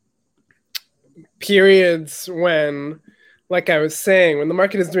periods when, like I was saying, when the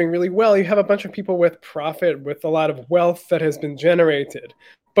market is doing really well, you have a bunch of people with profit, with a lot of wealth that has been generated.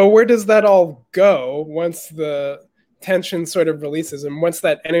 But where does that all go once the tension sort of releases and once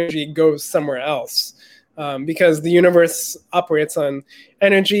that energy goes somewhere else? Because the universe operates on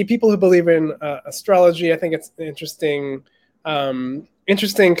energy. People who believe in astrology, I think it's an interesting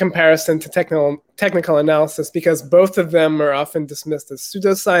comparison to technical analysis, because both of them are often dismissed as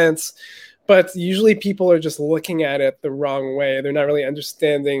pseudoscience, but usually people are just looking at it the wrong way. They're not really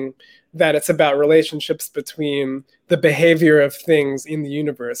understanding that it's about relationships between the behavior of things in the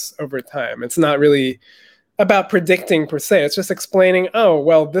universe over time. It's not really about predicting per se. It's just explaining, oh,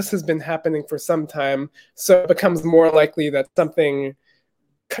 well, this has been happening for some time, so it becomes more likely that something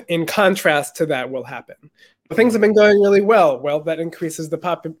in contrast to that will happen. Things have been going really well. Well, that increases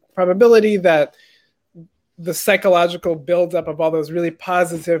the probability that the psychological buildup of all those really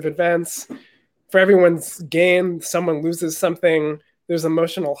positive events for everyone's gain. Someone loses something. There's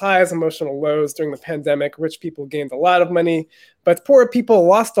emotional highs, emotional lows. During the pandemic, rich people gained a lot of money, but poor people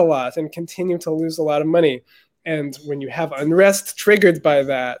lost a lot and continue to lose a lot of money. And when you have unrest triggered by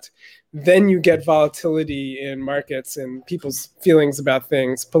that, then you get volatility in markets and people's feelings about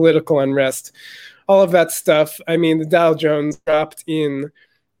things, political unrest, all of that stuff. I mean, the Dow Jones dropped in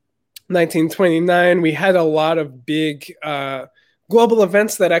 1929. We had a lot of big global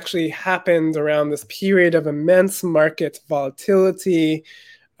events that actually happened around this period of immense market volatility.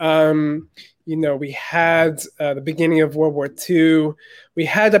 We had the beginning of World War II. We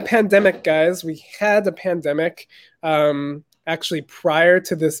had a pandemic, guys. We had a pandemic actually prior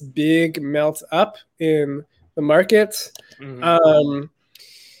to this big melt up in the market. Mm-hmm.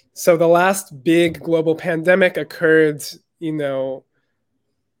 So the last big global pandemic occurred,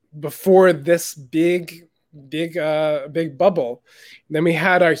 before this big bubble. And then we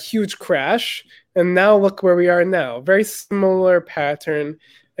had our huge crash, and now look where we are now. Very similar pattern.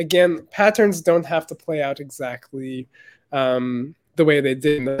 Again, patterns don't have to play out exactly the way they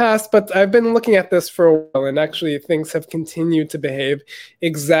did in the past, but I've been looking at this for a while, and actually things have continued to behave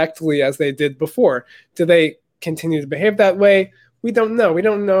exactly as they did before. Do they continue to behave that way? We don't know. We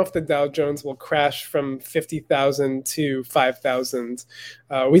don't know if the Dow Jones will crash from 50,000 to 5,000.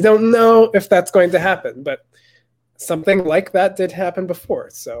 We don't know if that's going to happen, but something like that did happen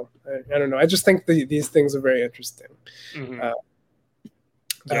before. So I don't know. I just think these things are very interesting. Mm-hmm.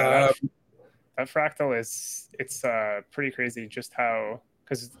 That fractal it's pretty crazy just how,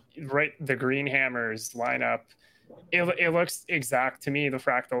 because the green hammers line up. It looks exact to me. The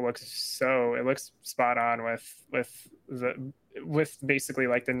fractal looks spot on with basically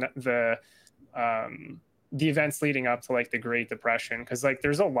like the events leading up to like the Great Depression, because like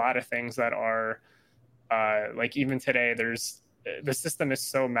there's a lot of things that are like even today the system is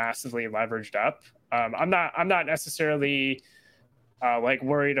so massively leveraged up. I'm not necessarily like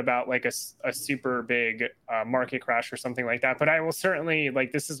worried about like a super big market crash or something like that, but I will certainly,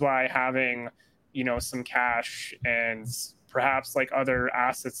 like, this is why having some cash and perhaps like other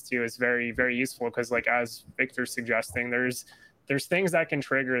assets too is very, very useful, because like as Victor's suggesting, there's things that can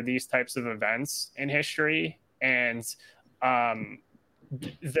trigger these types of events in history, and the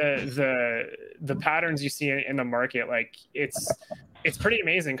patterns you see in the market, like it's pretty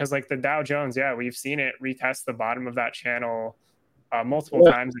amazing, because like the Dow Jones, we've seen it retest the bottom of that channel multiple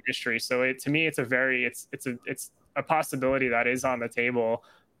times in history. So to me it's a possibility that is on the table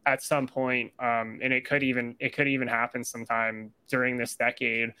at some point, and it could even happen sometime during this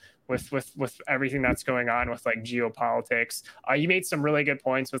decade with everything that's going on with like geopolitics. You made some really good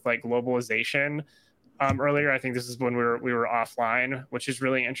points with like globalization earlier. I think this is when we were offline, which is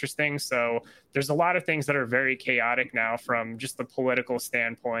really interesting. So there's a lot of things that are very chaotic now from just the political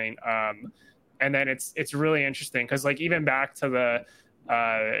standpoint, and then it's really interesting because like even back to the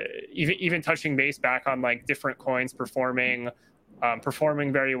even touching base back on like different coins performing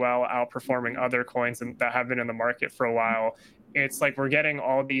very well, outperforming other coins that have been in the market for a while. It's like we're getting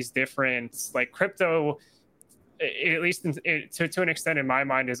all these different, like crypto, at least to an extent in my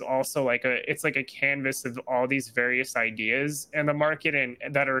mind, is also like it's like a canvas of all these various ideas in the market and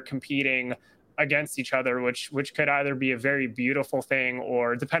that are competing against each other, which could either be a very beautiful thing,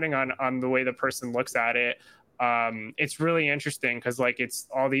 or depending on the way the person looks at it, it's really interesting because like it's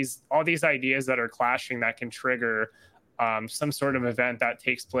all these ideas that are clashing that can trigger some sort of event that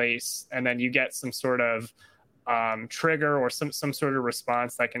takes place, and then you get some sort of trigger or some sort of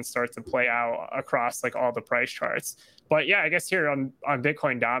response that can start to play out across like all the price charts. But yeah, I guess here on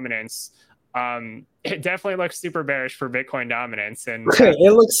Bitcoin dominance, it definitely looks super bearish for Bitcoin dominance, and that.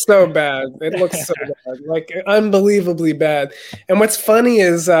 It looks so bad. It looks so bad, like unbelievably bad. And what's funny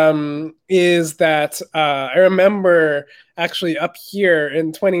is that I remember actually up here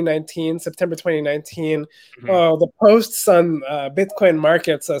in 2019, September 2019, Mhm, the posts on Bitcoin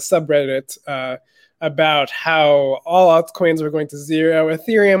Markets subreddit about how all altcoins were going to zero,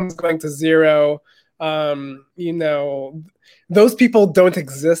 Ethereum was going to zero. You know, those people don't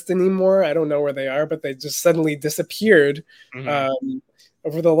exist anymore. I don't know where they are, but they just suddenly disappeared mhm, um,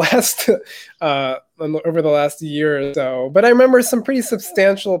 over the last over the last year or so. But I remember some pretty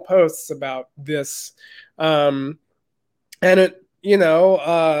substantial posts about this, and it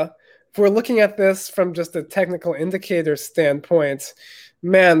if we're looking at this from just a technical indicator standpoint,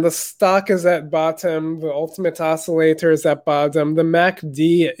 man, the stock is at bottom, the ultimate oscillator is at bottom, the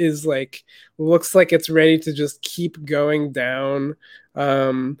MACD is like looks like it's ready to just keep going down.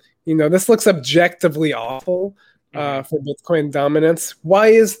 This looks objectively awful mhm, for Bitcoin dominance. Why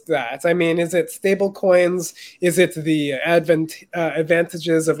is that? I mean, is it stable coins? Is it the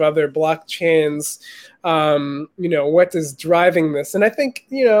advantages of other blockchains? What is driving this? And I think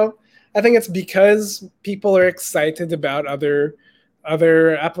it's because people are excited about other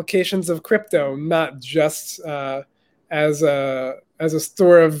applications of crypto, not just as a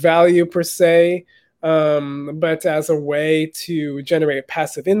store of value per se, but as a way to generate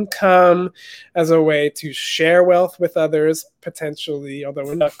passive income, as a way to share wealth with others potentially. Although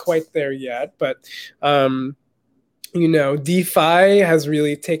we're not quite there yet, but DeFi has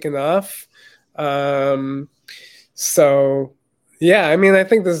really taken off. Um, so, yeah, I mean, I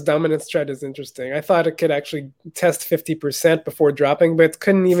think this dominance trend is interesting. I thought it could actually test 50% before dropping, but it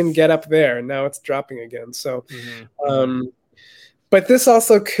couldn't even get up there. Now it's dropping again. So, mhm, mhm, um, but this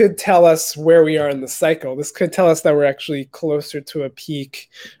also could tell us where we are in the cycle. This could tell us that we're actually closer to a peak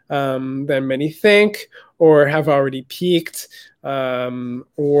than many think, or have already peaked,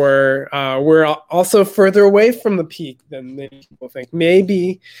 or we're also further away from the peak than many people think.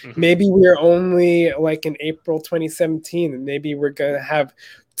 mhm, Maybe we're only like in April 2017, and maybe we're gonna have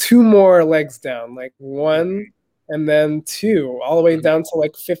two more legs down, like one mhm, and then two, all the way mhm, down to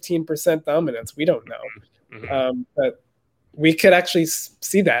like 15% dominance. We don't know. mhm. But we could actually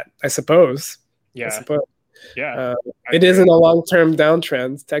see that, I suppose. I Yeah, suppose yeah, uh, I it agree. isn't a long-term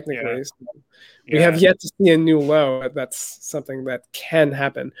downtrend Yeah, technically. So we have yeah, yet to see a new low. That's something that can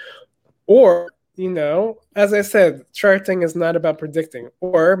happen. Or as I said, charting is not about predicting.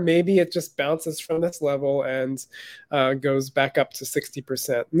 Or maybe it just bounces from this level and goes back up to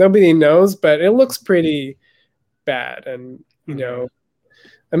 60%. Nobody knows, but it looks pretty bad. And mhm,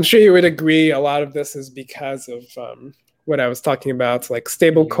 I'm sure you would agree a lot of this is because of what I was talking about, like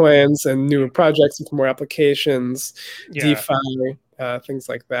stable mhm, coins and newer mhm. projects with more applications, Yeah. DeFi, things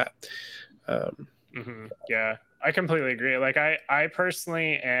like that. Yeah, I completely agree. Like I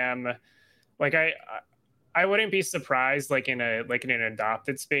personally am like I wouldn't be surprised like in an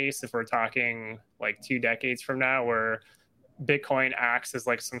adopted space if we're talking like 2 decades from now where Bitcoin acts as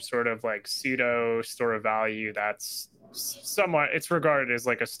like some sort of like pseudo store of value that's somewhat it's regarded as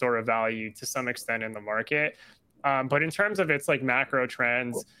like a store of value to some extent in the market. But in terms of its like macro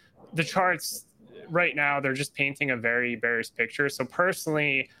trends, the charts right now they're just painting a very bearish picture. So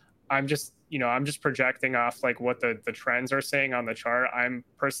personally, I'm just projecting off like what the trends are saying on the chart. I'm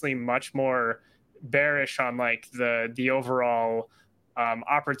personally much more bearish on like the overall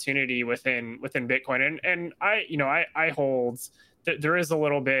opportunity within Bitcoin. And I hold there is a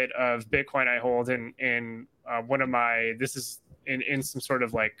little bit of Bitcoin I hold in one of my this is in some sort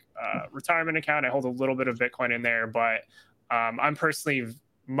of like retirement account. I hold a little bit of Bitcoin in there, but I'm personally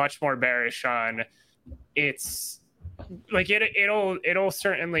much more bearish on its like it'll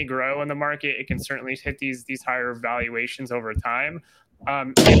certainly grow in the market. It can certainly hit these higher valuations over time.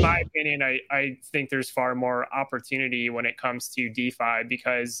 In my opinion, I think there's far more opportunity when it comes to DeFi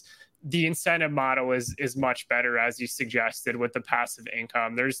because the incentive model is much better, as you suggested, with the passive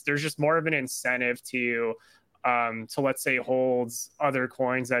income. There's just more of an incentive to let's say holds other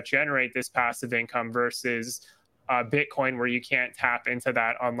coins that generate this passive income versus Bitcoin, where you can't tap into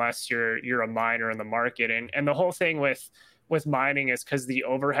that unless you're a miner in the market. And the whole thing with mining is because the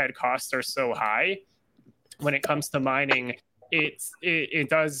overhead costs are so high when it comes to mining, it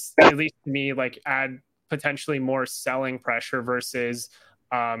does, at least to me, like add potentially more selling pressure versus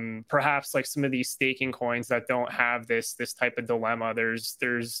perhaps like some of these staking coins that don't have this type of dilemma.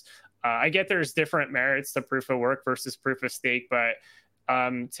 There's I get there's different merits to proof of work versus proof of stake, but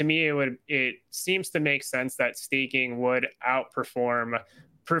to me it seems to make sense that staking would outperform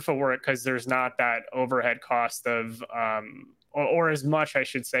proof of work because there's not that overhead cost or as much, I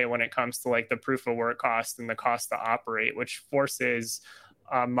should say, when it comes to like the proof of work cost and the cost to operate, which forces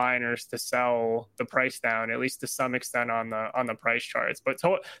miners to sell the price down, at least to some extent on the price charts. But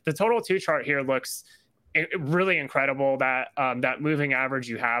the total two chart here looks really incredible. That that moving average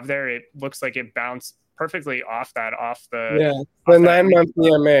you have there, it looks like it bounced perfectly off the Yeah, the 9-month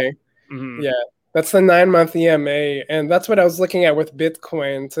EMA. Mm-hmm. Yeah, that's the 9-month EMA, and that's what I was looking at with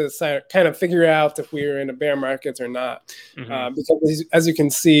Bitcoin to kind of figure out if we were in a bear market or not. Mm-hmm. Because as you can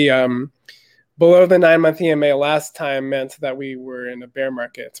see, below the 9-month EMA last time meant that we were in a bear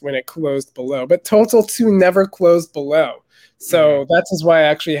market when it closed below, but total two never closed below. So that is why I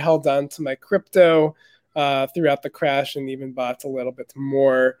actually held on to my crypto throughout the crash and even bought a little bit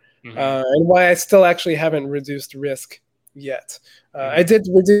more, and why I still actually haven't reduced risk yet. I did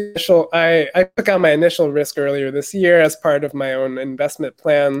reduce I took on my initial risk earlier this year as part of my own investment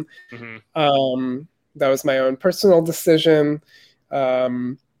plan. That was my own personal decision.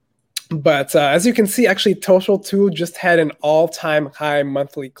 But as you can see, actually, Total 2 just had an all-time high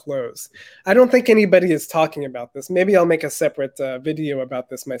monthly close. I don't think anybody is talking about this. Maybe I'll make a separate video about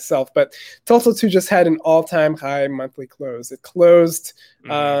this myself. But Total 2 just had an all-time high monthly close. It closed,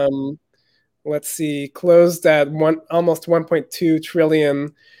 let's see, closed at almost 1.2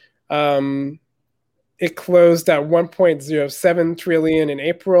 trillion. It closed at 1.07 trillion in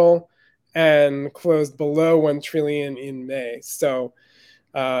April and closed below 1 trillion in May. So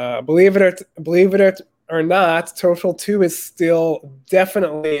believe it or not, Total 2 is still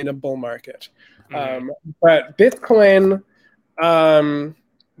definitely in a bull market. But Bitcoin,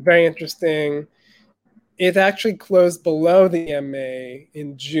 very interesting. It actually closed below the EMA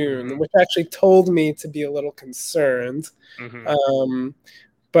in June, which actually told me to be a little concerned.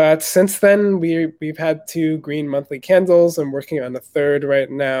 But since then, we've had 2 green monthly candles. I'm working on a third right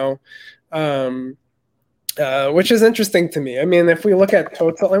now. Which is interesting to me. I mean, if we look at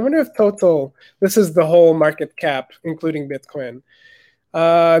Total, I wonder if Total, this is the whole market cap, including Bitcoin.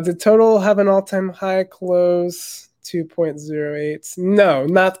 Did Total have an all-time high close? 2.08? No,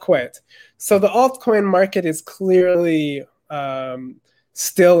 not quite. So the altcoin market is clearly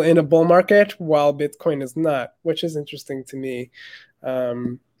still in a bull market, while Bitcoin is not, which is interesting to me.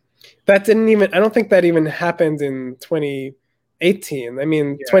 That didn't even, I don't think that even happened in 2018. I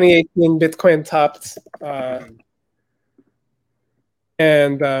mean, 2018 Bitcoin topped,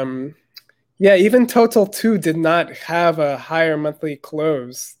 and yeah, even Total 2 did not have a higher monthly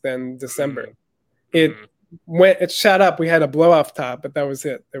close than December. It shot up. We had a blow off top, but that was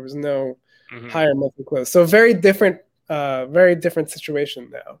it. There was no higher monthly close. So very different situation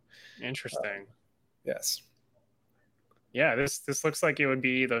now. Interesting. Yes. Yeah, this looks like it would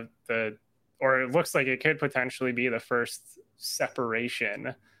be or it looks like it could potentially be the first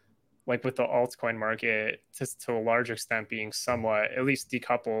separation, like with the altcoin market to a large extent being somewhat at least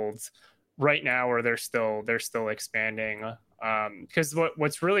decoupled right now, or they're still expanding. Because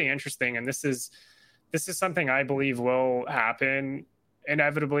what's really interesting, and this is something I believe will happen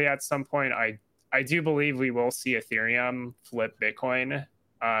inevitably at some point. I do believe we will see Ethereum flip Bitcoin.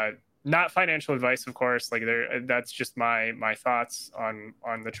 Not financial advice, of course. Like that's just my thoughts on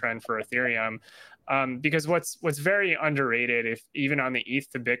the trend for Ethereum. Because what's very underrated, if even on the ETH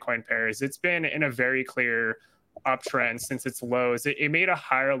to Bitcoin pair, is it's been in a very clear uptrend since its lows. It made a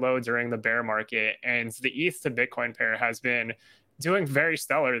higher low during the bear market, and the ETH to Bitcoin pair has been doing very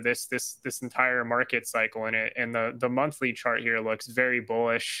stellar this entire market cycle. And the monthly chart here looks very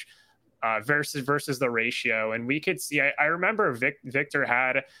bullish versus the ratio. And we could see. I remember Victor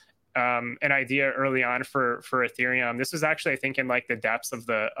had an idea early on for Ethereum. This was actually, I think, in like the depths of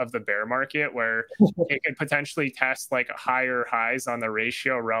the bear market, where it could potentially test like higher highs on the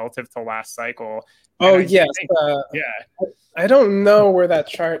ratio relative to last cycle. Oh, yes. I don't know where that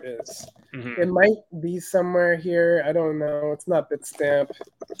chart is. It might be somewhere here. I don't know. It's not Bitstamp.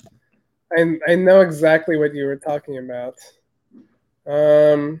 I know exactly what you were talking about.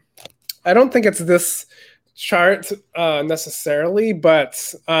 I don't think it's this chart necessarily,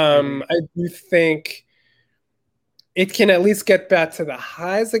 but I do think it can at least get back to the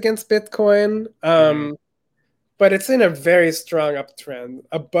highs against Bitcoin. But it's in a very strong uptrend,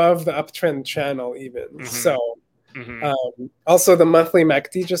 above the uptrend channel even. So also the monthly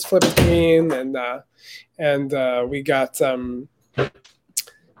MACD just flipped green, and we got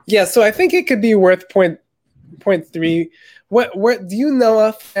yeah. So I think it could be worth 0.3. What do you know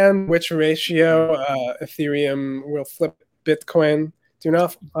offhand which ratio Ethereum will flip Bitcoin? Do you know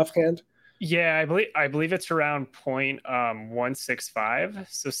offhand? Yeah, I believe it's around 0.165,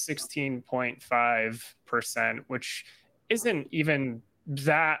 so 16.5%, which isn't even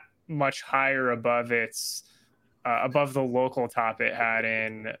that much higher above its above the local top it had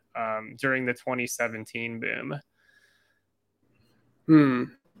in during the 2017 boom.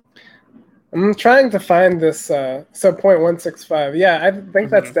 I'm trying to find this. So 0.165. Yeah, I think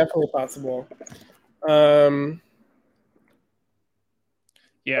that's Mm-hmm. definitely possible. Um,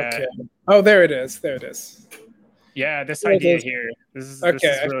 Yeah, okay. Oh, there it is. There it is. yeah. This There it idea is. here, this Okay,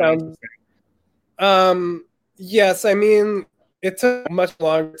 is I really found. interesting. Yes, I mean it took much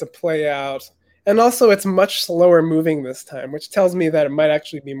longer to play out, and also it's much slower moving this time, which tells me that it might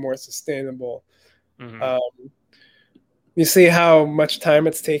actually be more sustainable. Mm-hmm. Um, you see how much time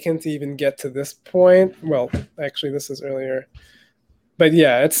it's taken to even get to this point? Well, actually, this is earlier. But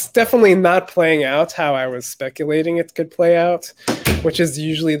yeah, it's definitely not playing out how I was speculating it could play out, which is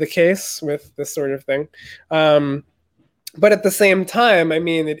usually the case with this sort of thing. But at the same time, I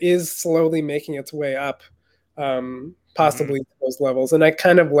mean, it is slowly making its way up, Mm-hmm. possibly to those levels, and I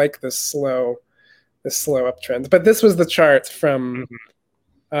kind of like this slow uptrend. But this was the chart Mm-hmm.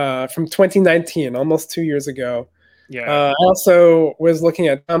 from 2019, almost 2 years ago. Yeah. I also was looking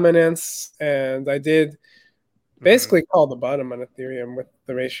at dominance, and I did Mm-hmm. basically call the bottom on Ethereum with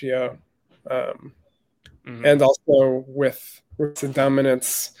the ratio, um, Mm-hmm. and also with the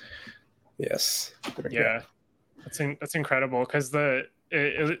dominance. Yes, there we go. Yeah. That's incredible because at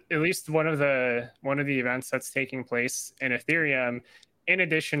least one of the events that's taking place in Ethereum, in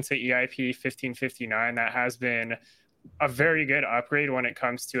addition to EIP 1559, that has been a very good upgrade when it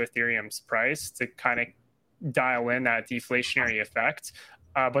comes to Ethereum's price to kind of dial in that deflationary effect.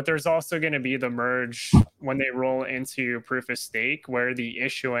 But there's also going to be the merge when they roll into proof of stake, where the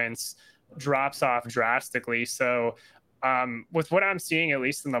issuance drops off drastically. So, with what I'm seeing, at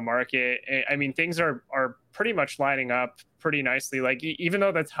least in the market, I mean, things are pretty much lining up pretty nicely. Like even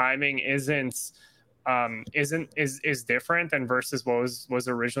though the timing isn't is different than versus what was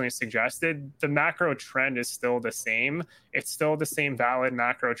originally suggested, the macro trend is still the same. It's still the same valid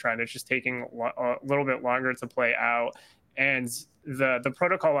macro trend. It's just taking a little bit longer to play out. And the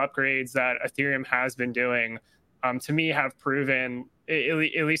protocol upgrades that Ethereum has been doing, to me, have proven,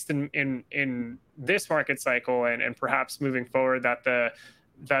 at least in this market cycle, and perhaps moving forward, that the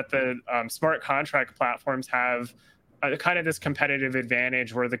smart contract platforms have kind of this competitive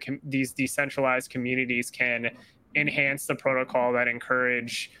advantage where these decentralized communities can enhance the protocol that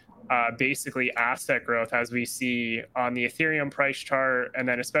encourage basically asset growth, as we see on the Ethereum price chart, and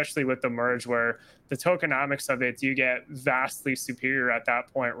then especially with the merge, where the tokenomics of it do get vastly superior at that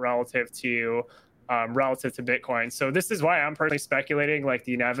point relative to Bitcoin. So this is why I'm personally speculating like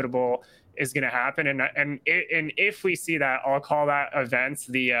the inevitable is going to happen, and if we see that, I'll call that event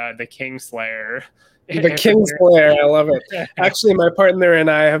the Kingslayer. The If Kingslayer, I love it. Actually, my partner and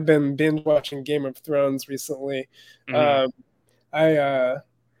I have been binge watching Game of Thrones recently. mm-hmm. Um,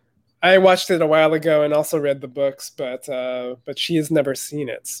 I watched it a while ago and also read the books, but she has never seen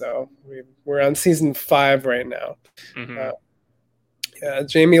it, so we're on season 5 right now. Mm-hmm.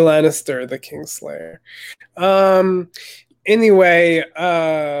 Jaime Lannister, the Kingslayer. Um, anyway,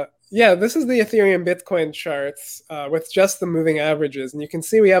 yeah, this is the Ethereum Bitcoin charts with just the moving averages. And you can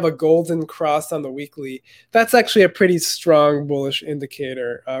see we have a golden cross on the weekly. That's actually a pretty strong bullish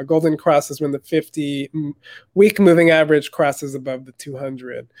indicator. Golden cross is when the 50-week moving average crosses above the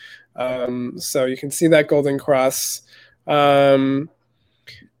 200. So you can see that golden cross. Very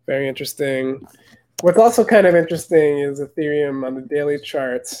interesting. What's also kind of interesting is Ethereum on the daily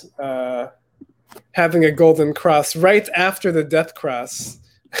chart having a golden cross right after the death cross.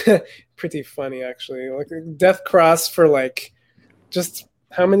 Pretty funny, actually. Like death cross for like just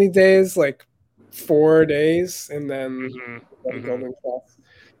how many days? Like 4 days, and then Mm-hmm. Mm-hmm. golden cross.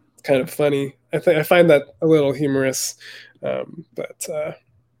 It's kind of funny. I find that a little humorous, but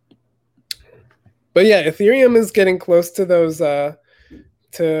yeah, Ethereum is getting close to those.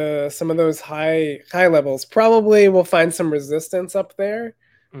 To some of those high levels. Probably we'll find some resistance up there.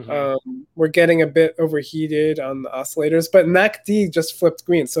 Mm-hmm. We're getting a bit overheated on the oscillators, but MACD just flipped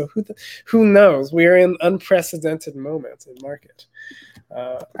green. So who knows? We are in unprecedented moments in market.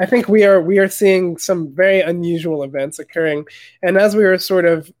 I think we are seeing some very unusual events occurring, and as we were sort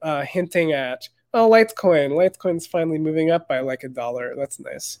of hinting at, oh, Litecoin's finally moving up by like $1. That's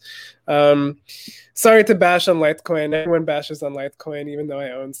nice. Sorry to bash on Litecoin. Everyone bashes on Litecoin, even though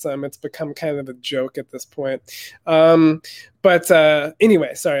I own some. It's become kind of a joke at this point. But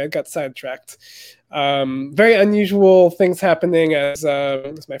anyway, sorry, I got sidetracked. Very unusual things happening, as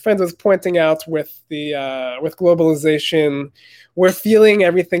my friend was pointing out with globalization. We're feeling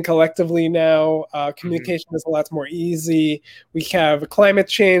everything collectively now. Communication is a lot more easy. We have climate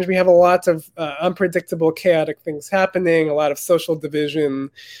change. We have a lot of unpredictable, chaotic things happening. A lot of social division.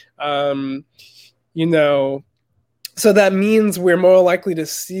 You know, So that means we're more likely to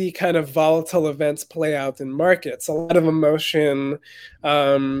see kind of volatile events play out in markets. A lot of emotion,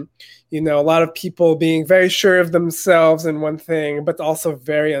 um, a lot of people being very sure of themselves in one thing, but also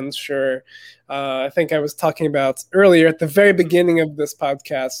very unsure. I think I was talking about earlier at the very beginning of this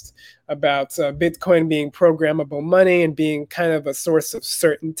podcast about Bitcoin being programmable money and being kind of a source of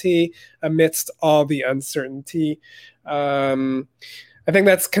certainty amidst all the uncertainty. Um, I think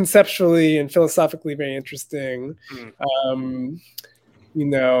that's conceptually and philosophically very interesting. Mm. Um, you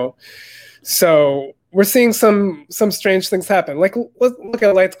know, so we're seeing some strange things happen. Like let's look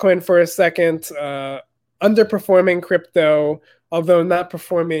at Litecoin for a second. Underperforming crypto, although not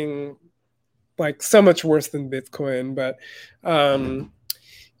performing like so much worse than Bitcoin. But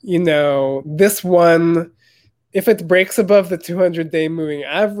this one, if it breaks above the 200-day moving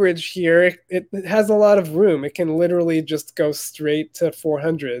average here, it has a lot of room. It can literally just go straight to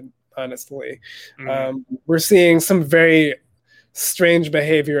 400, honestly. Mm-hmm. We're seeing some very strange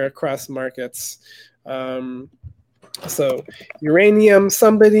behavior across markets. So uranium,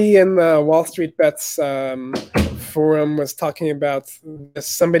 somebody in the Wall Street Bets forum was talking about this.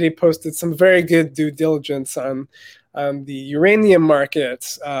 Somebody posted some very good due diligence on the uranium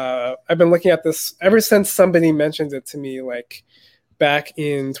market. I've been looking at this ever since somebody mentioned it to me, like back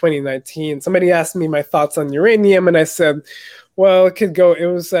in 2019. Somebody asked me my thoughts on uranium, and I said, well, it could go, it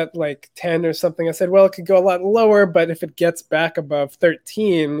was at like 10 or something. I said, well, it could go a lot lower, but if it gets back above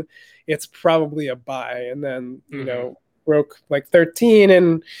 13, it's probably a buy. And then, broke like 13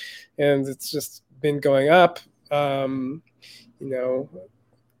 and it's just been going up. Um,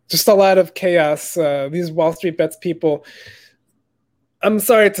 just a lot of chaos. These Wall Street Bets people, I'm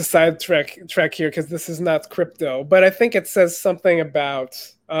sorry to sidetrack here because this is not crypto, but I think it says something about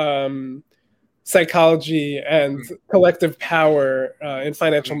psychology and collective power in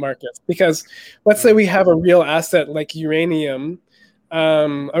financial markets. Because let's say we have a real asset like uranium,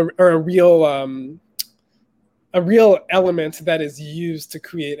 or a real element that is used to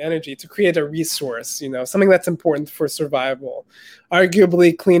create energy, to create a resource, something that's important for survival.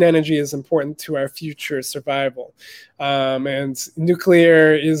 Arguably, clean energy is important to our future survival. And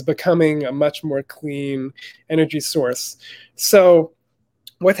nuclear is becoming a much more clean energy source. So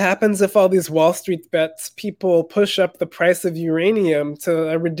what happens if all these Wall Street Bets people push up the price of uranium to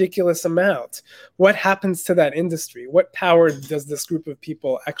a ridiculous amount? What happens to that industry? What power does this group of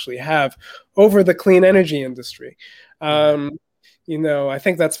people actually have over the clean energy industry? I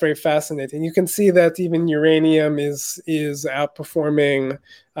think that's very fascinating. You can see that even uranium is outperforming,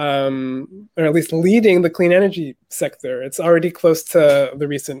 or at least leading the clean energy sector. It's already close to the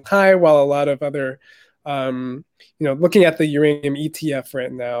recent high, while a lot of other looking at the uranium ETF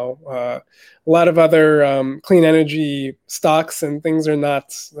right now, a lot of other clean energy stocks and things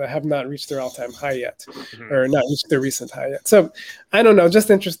have not reached their all-time high yet, or not reached their recent high yet. So I don't know, just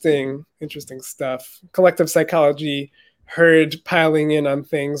interesting stuff. Collective psychology, herd piling in on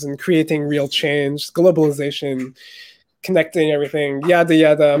things and creating real change, globalization, connecting everything, yada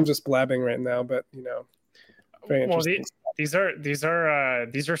yada. I'm just blabbing right now, but very interesting. These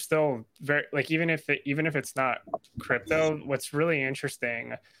are still very, like, even if it's not crypto, what's really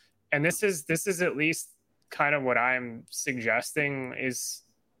interesting, and this is at least kind of what I'm suggesting is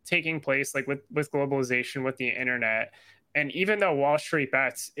taking place, like with globalization, with the internet. And even though Wall Street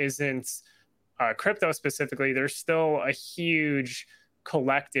Bets isn't crypto specifically, there's still a huge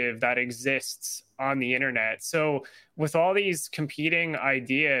collective that exists on the internet. So with all these competing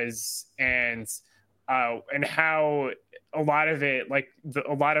ideas and how a lot of it, like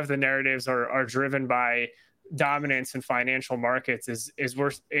a lot of the narratives are driven by dominance in financial markets,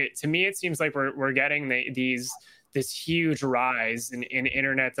 to me it seems like we're getting this huge rise in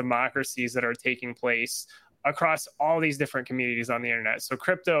internet democracies that are taking place across all these different communities on the internet. So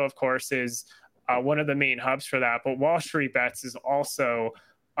crypto, of course, is one of the main hubs for that, but Wall Street Bets is also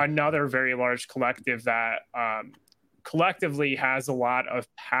another very large collective that collectively has a lot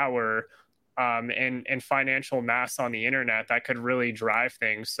of power and financial mass on the internet that could really drive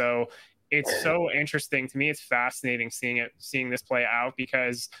things. So it's so interesting to me. It's fascinating seeing this play out,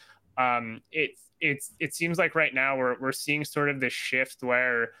 because it seems like right now we're seeing sort of this shift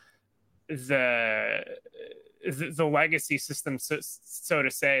where the legacy system, so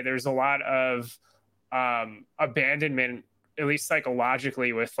to say, there's a lot of abandonment, at least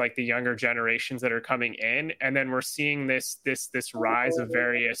psychologically, with like the younger generations that are coming in, and then we're seeing this rise of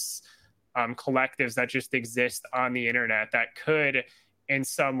various collectives that just exist on the internet that could in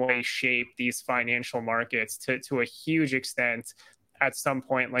some way shape these financial markets to a huge extent at some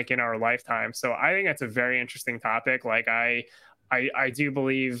point, like in our lifetime. So I think that's a very interesting topic. Like I do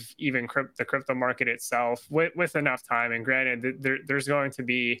believe even the crypto market itself, with enough time, and granted, there's going to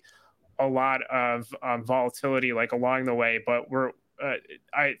be a lot of volatility like along the way, but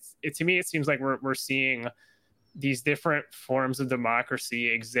to me, it seems like we're seeing these different forms of democracy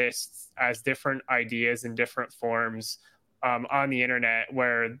exist as different ideas in different forms on the internet,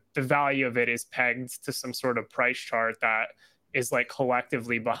 where the value of it is pegged to some sort of price chart that is like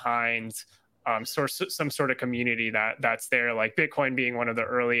collectively behind some sort of community that's there, like Bitcoin being one of the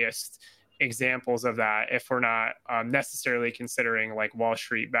earliest examples of that, if we're not necessarily considering like Wall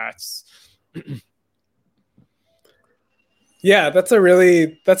Street bets. Yeah, that's a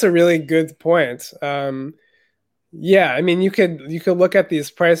really good point. Yeah, I mean, you could look at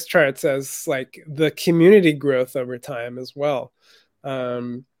these price charts as like the community growth over time as well.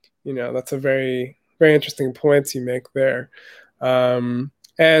 Um, that's a very interesting point you make there. And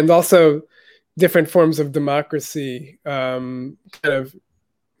also different forms of democracy kind of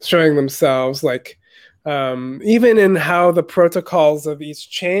showing themselves, like even in how the protocols of each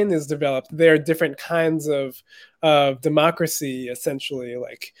chain is developed, there are different kinds of democracy, essentially,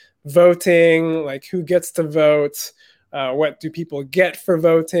 like voting, like who gets to vote, what do people get for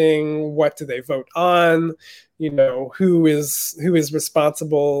voting, what do they vote on, who is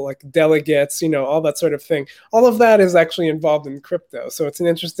responsible, like delegates, all that sort of thing. All of that is actually involved in crypto, so it's an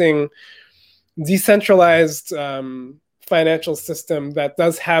interesting decentralized financial system that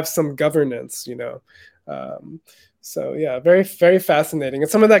does have some governance. So yeah, very, very fascinating.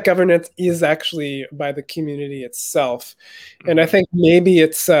 And some of that governance is actually by the community itself. And I think maybe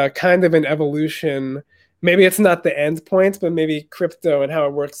it's kind of an evolution. Maybe it's not the end point, but maybe crypto and how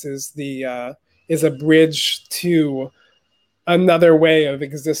it works is is a bridge to another way of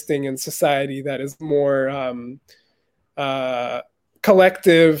existing in society that is more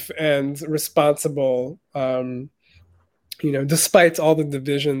collective and responsible, despite all the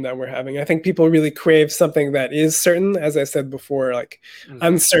division that we're having. I think people really crave something that is certain. As I said before, like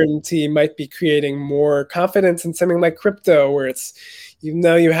uncertainty might be creating more confidence in something like crypto, where it's,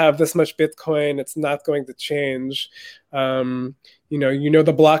 you have this much Bitcoin, it's not going to change. The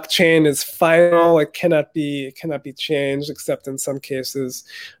blockchain is final; it cannot be changed, except in some cases.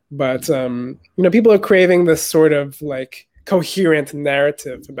 But people are craving this sort of like coherent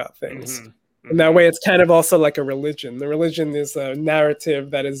narrative about things. And that way, it's kind of also like a religion. The religion is a narrative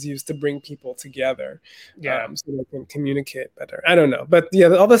that is used to bring people together, so they can communicate better. I don't know, but yeah,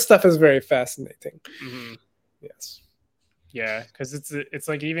 all this stuff is very fascinating. Yes. Yeah, because it's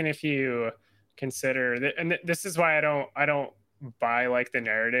like, even if you consider that, and this is why I don't buy like the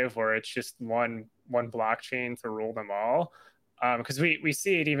narrative where it's just one blockchain to rule them all. Because we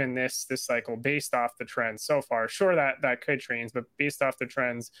see it even this cycle based off the trends so far. Sure, that could change, but based off the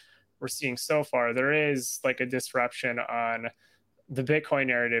trends we're seeing so far, there is like a disruption on the Bitcoin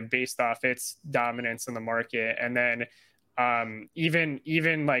narrative based off its dominance in the market. And then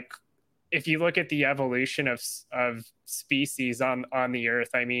even like, if you look at the evolution of species on the earth,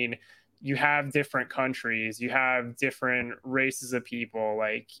 I mean, you have different countries, you have different races of people.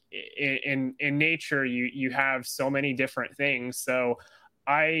 Like in nature, you have so many different things. So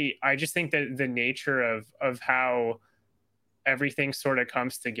I just think that the nature of how everything sort of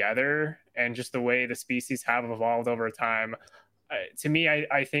comes together, and just the way the species have evolved over time, to me,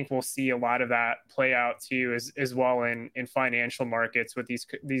 I think we'll see a lot of that play out too, as well in financial markets, with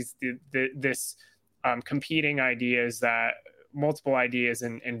this competing ideas, that multiple ideas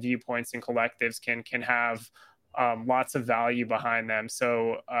and viewpoints and collectives can have lots of value behind them.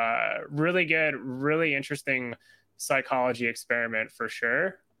 So really good, really interesting psychology experiment for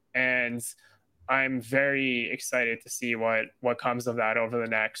sure. And I'm very excited to see what comes of that over the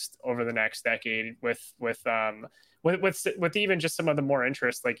next decade, with even just some of the more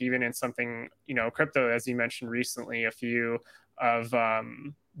interest, like even in something, crypto, as you mentioned recently, a few of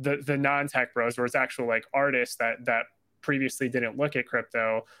the non-tech bros, where it's actual like artists that previously didn't look at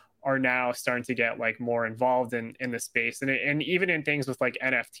crypto, are now starting to get like more involved in the space, and even in things with like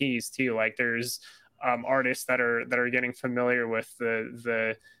NFTs too. Like there's artists that are getting familiar with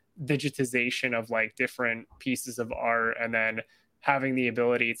the digitization of like different pieces of art, and then having the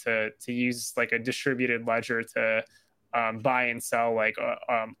ability to use like a distributed ledger to buy and sell like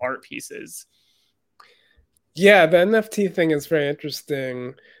art pieces. Yeah, the NFT thing is very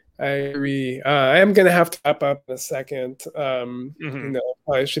interesting. I agree. I am gonna have to wrap up in a second.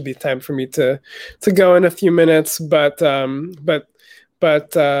 Probably should be time for me to go in a few minutes. But yeah,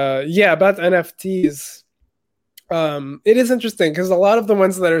 about NFTs. It is interesting because a lot of the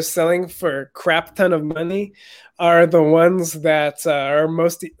ones that are selling for a crap ton of money are the ones that are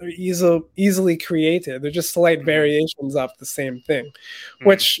most easily created. They're just slight Mm-hmm. variations of the same thing, Mm-hmm.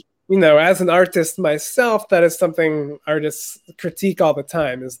 which, as an artist myself, that is something artists critique all the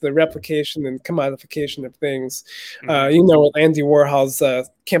time, is the replication and commodification of things. Mm-hmm. With Andy Warhol's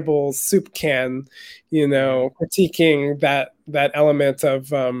Campbell's soup can, Mm-hmm. critiquing that element of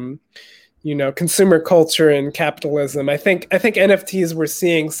consumer culture and capitalism. I think NFTs were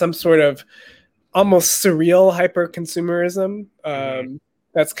seeing some sort of almost surreal hyper consumerism. Mm-hmm.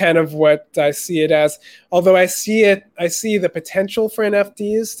 That's kind of what I see it as. Although I see the potential for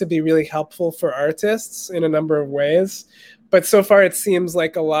NFTs to be really helpful for artists in a number of ways. But so far, it seems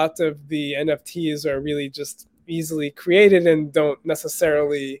like a lot of the NFTs are really just easily created and don't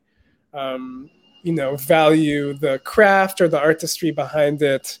necessarily, value the craft or the artistry behind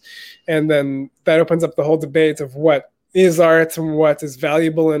it. And then that opens up the whole debate of what is art and what is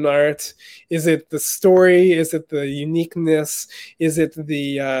valuable in art. Is it the story? Is it the uniqueness? Is it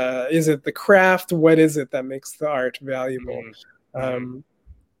the craft? What is it that makes the art valuable? Mm-hmm.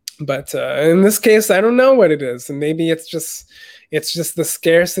 But in this case, I don't know what it is, and maybe it's just the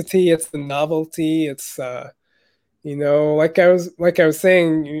scarcity, it's the novelty, it's like I was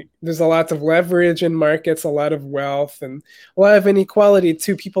saying, there's a lot of leverage in markets, a lot of wealth, and a lot of inequality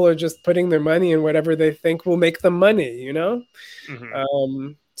too. People are just putting their money in whatever they think will make them money.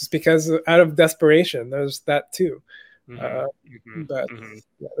 Mm-hmm. Just because out of desperation, there's that too. Mm-hmm. Uh, Mm-hmm. but Mm-hmm.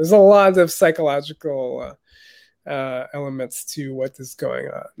 yeah, there's a lot of psychological elements to what is going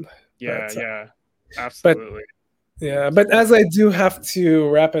on. Yeah, But yeah, but absolutely. yeah, but as I do have to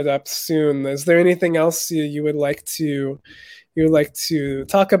wrap it up soon, is there anything else you would like to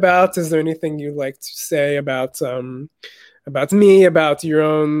talk about? Is there anything you'd like to say about me, about your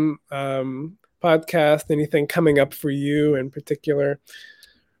own podcast? Anything coming up for you in particular?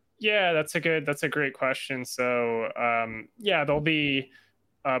 Yeah, that's a great question. So, yeah, there'll be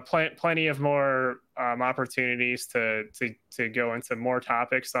plenty of more opportunities to go into more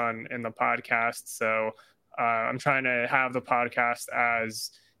topics in the podcast. So, I'm trying to have the podcast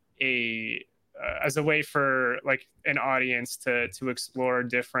a as a way for like an audience to explore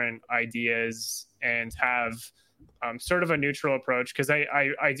different ideas and have sort of a neutral approach, because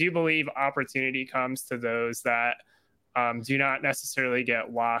I do believe opportunity comes to those that do not necessarily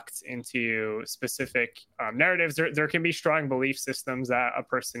get locked into specific narratives. There can be strong belief systems that a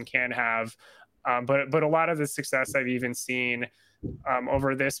person can have, but a lot of the success I've even seen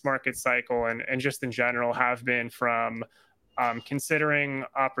over this market cycle and just in general have been from considering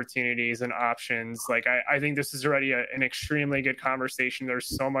opportunities and options. Like I think this is already an extremely good conversation. There's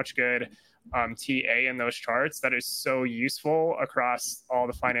so much good TA in those charts that is so useful across all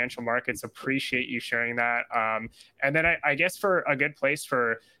the financial markets. Appreciate you sharing that. And then I guess for a good place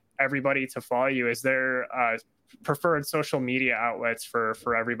for everybody to follow you, is there preferred social media outlets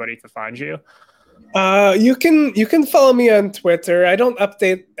for everybody to find you? You can follow me on Twitter. I don't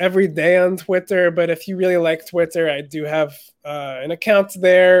update every day on Twitter, but if you really like Twitter, I do have an account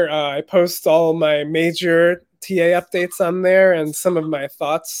there. I post all my major TA updates on there and some of my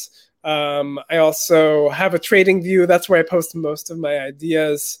thoughts. I also have a trading view. That's where I post most of my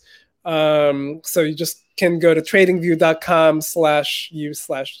ideas. So you just can go to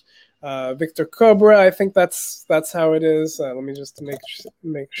tradingview.com/u/Victor Cobra. I think that's how it is. Let me just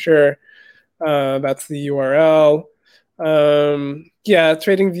make sure. That's the URL. Yeah,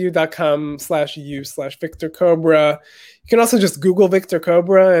 tradingview.com/u/Victor Cobra. You can also just Google Victor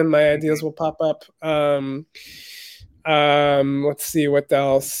Cobra and my ideas will pop up. Let's see what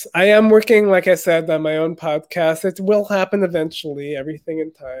else. I am working, like I said, on my own podcast. It will happen eventually, everything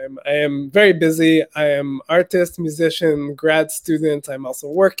in time. I am very busy. I am artist, musician, grad student. I'm also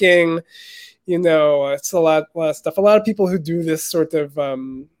working. It's a lot of stuff. A lot of people who do this sort of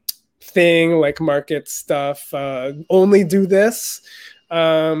thing, like market stuff, only do this.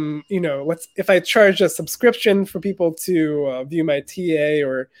 If I charge a subscription for people to view my TA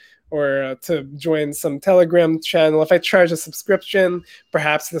or to join some Telegram channel, if I charge a subscription,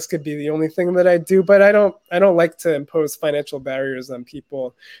 perhaps this could be the only thing that I do. But I don't like to impose financial barriers on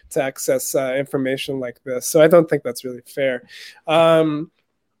people to access information like this. So I don't think that's really fair.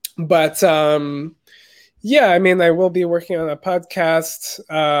 But yeah, I mean, I will be working on a podcast.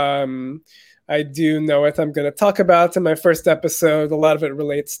 I do know what I'm going to talk about in my first episode. A lot of it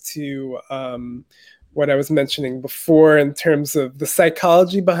relates to what I was mentioning before in terms of the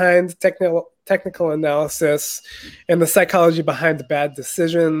psychology behind technical analysis and the psychology behind bad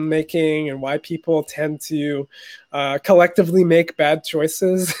decision making and why people tend to collectively make bad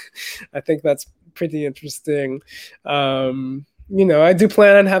choices. I think that's pretty interesting. I do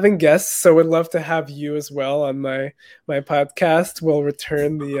plan on having guests, so would love to have you as well on my podcast. We'll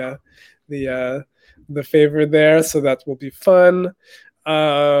return the favor there, so that will be fun.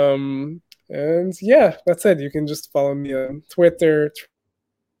 And yeah, that's it. You can just follow me on Twitter.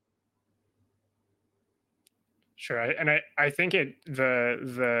 Sure, I think it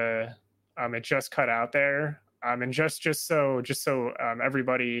just cut out there, and just so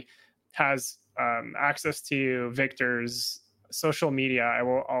everybody has access to Victor's social media, I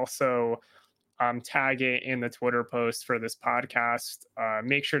will also tag it in the Twitter post for this podcast.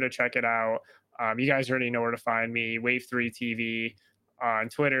 Make sure to check it out. You guys already know where to find me, Wave3 TV on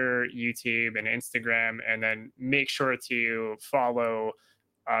Twitter, YouTube, and Instagram. And then make sure to follow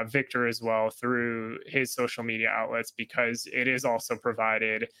Victor as well through his social media outlets, because it is also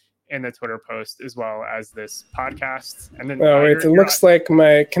provided in the Twitter post as well as this podcast. And then oh wait, it looks like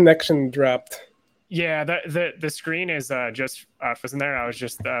my connection dropped. Yeah, the screen is just frozen there. I was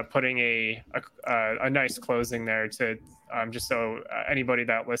just putting a nice closing there to just so anybody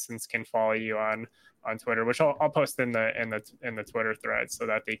that listens can follow you on Twitter, which I'll post in the Twitter thread, so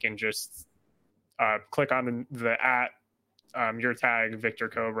that they can just click on the at your tag Victor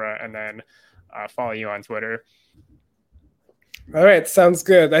Cobra, and then follow you on Twitter. All right, sounds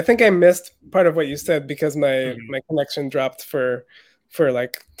good. I think I missed part of what you said because my connection dropped for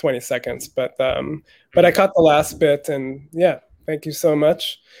like 20 seconds, but I caught the last bit, and yeah, thank you so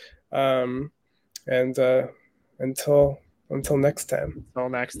much. And until next time. Until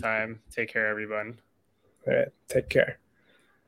next time, take care, everyone. All right, take care.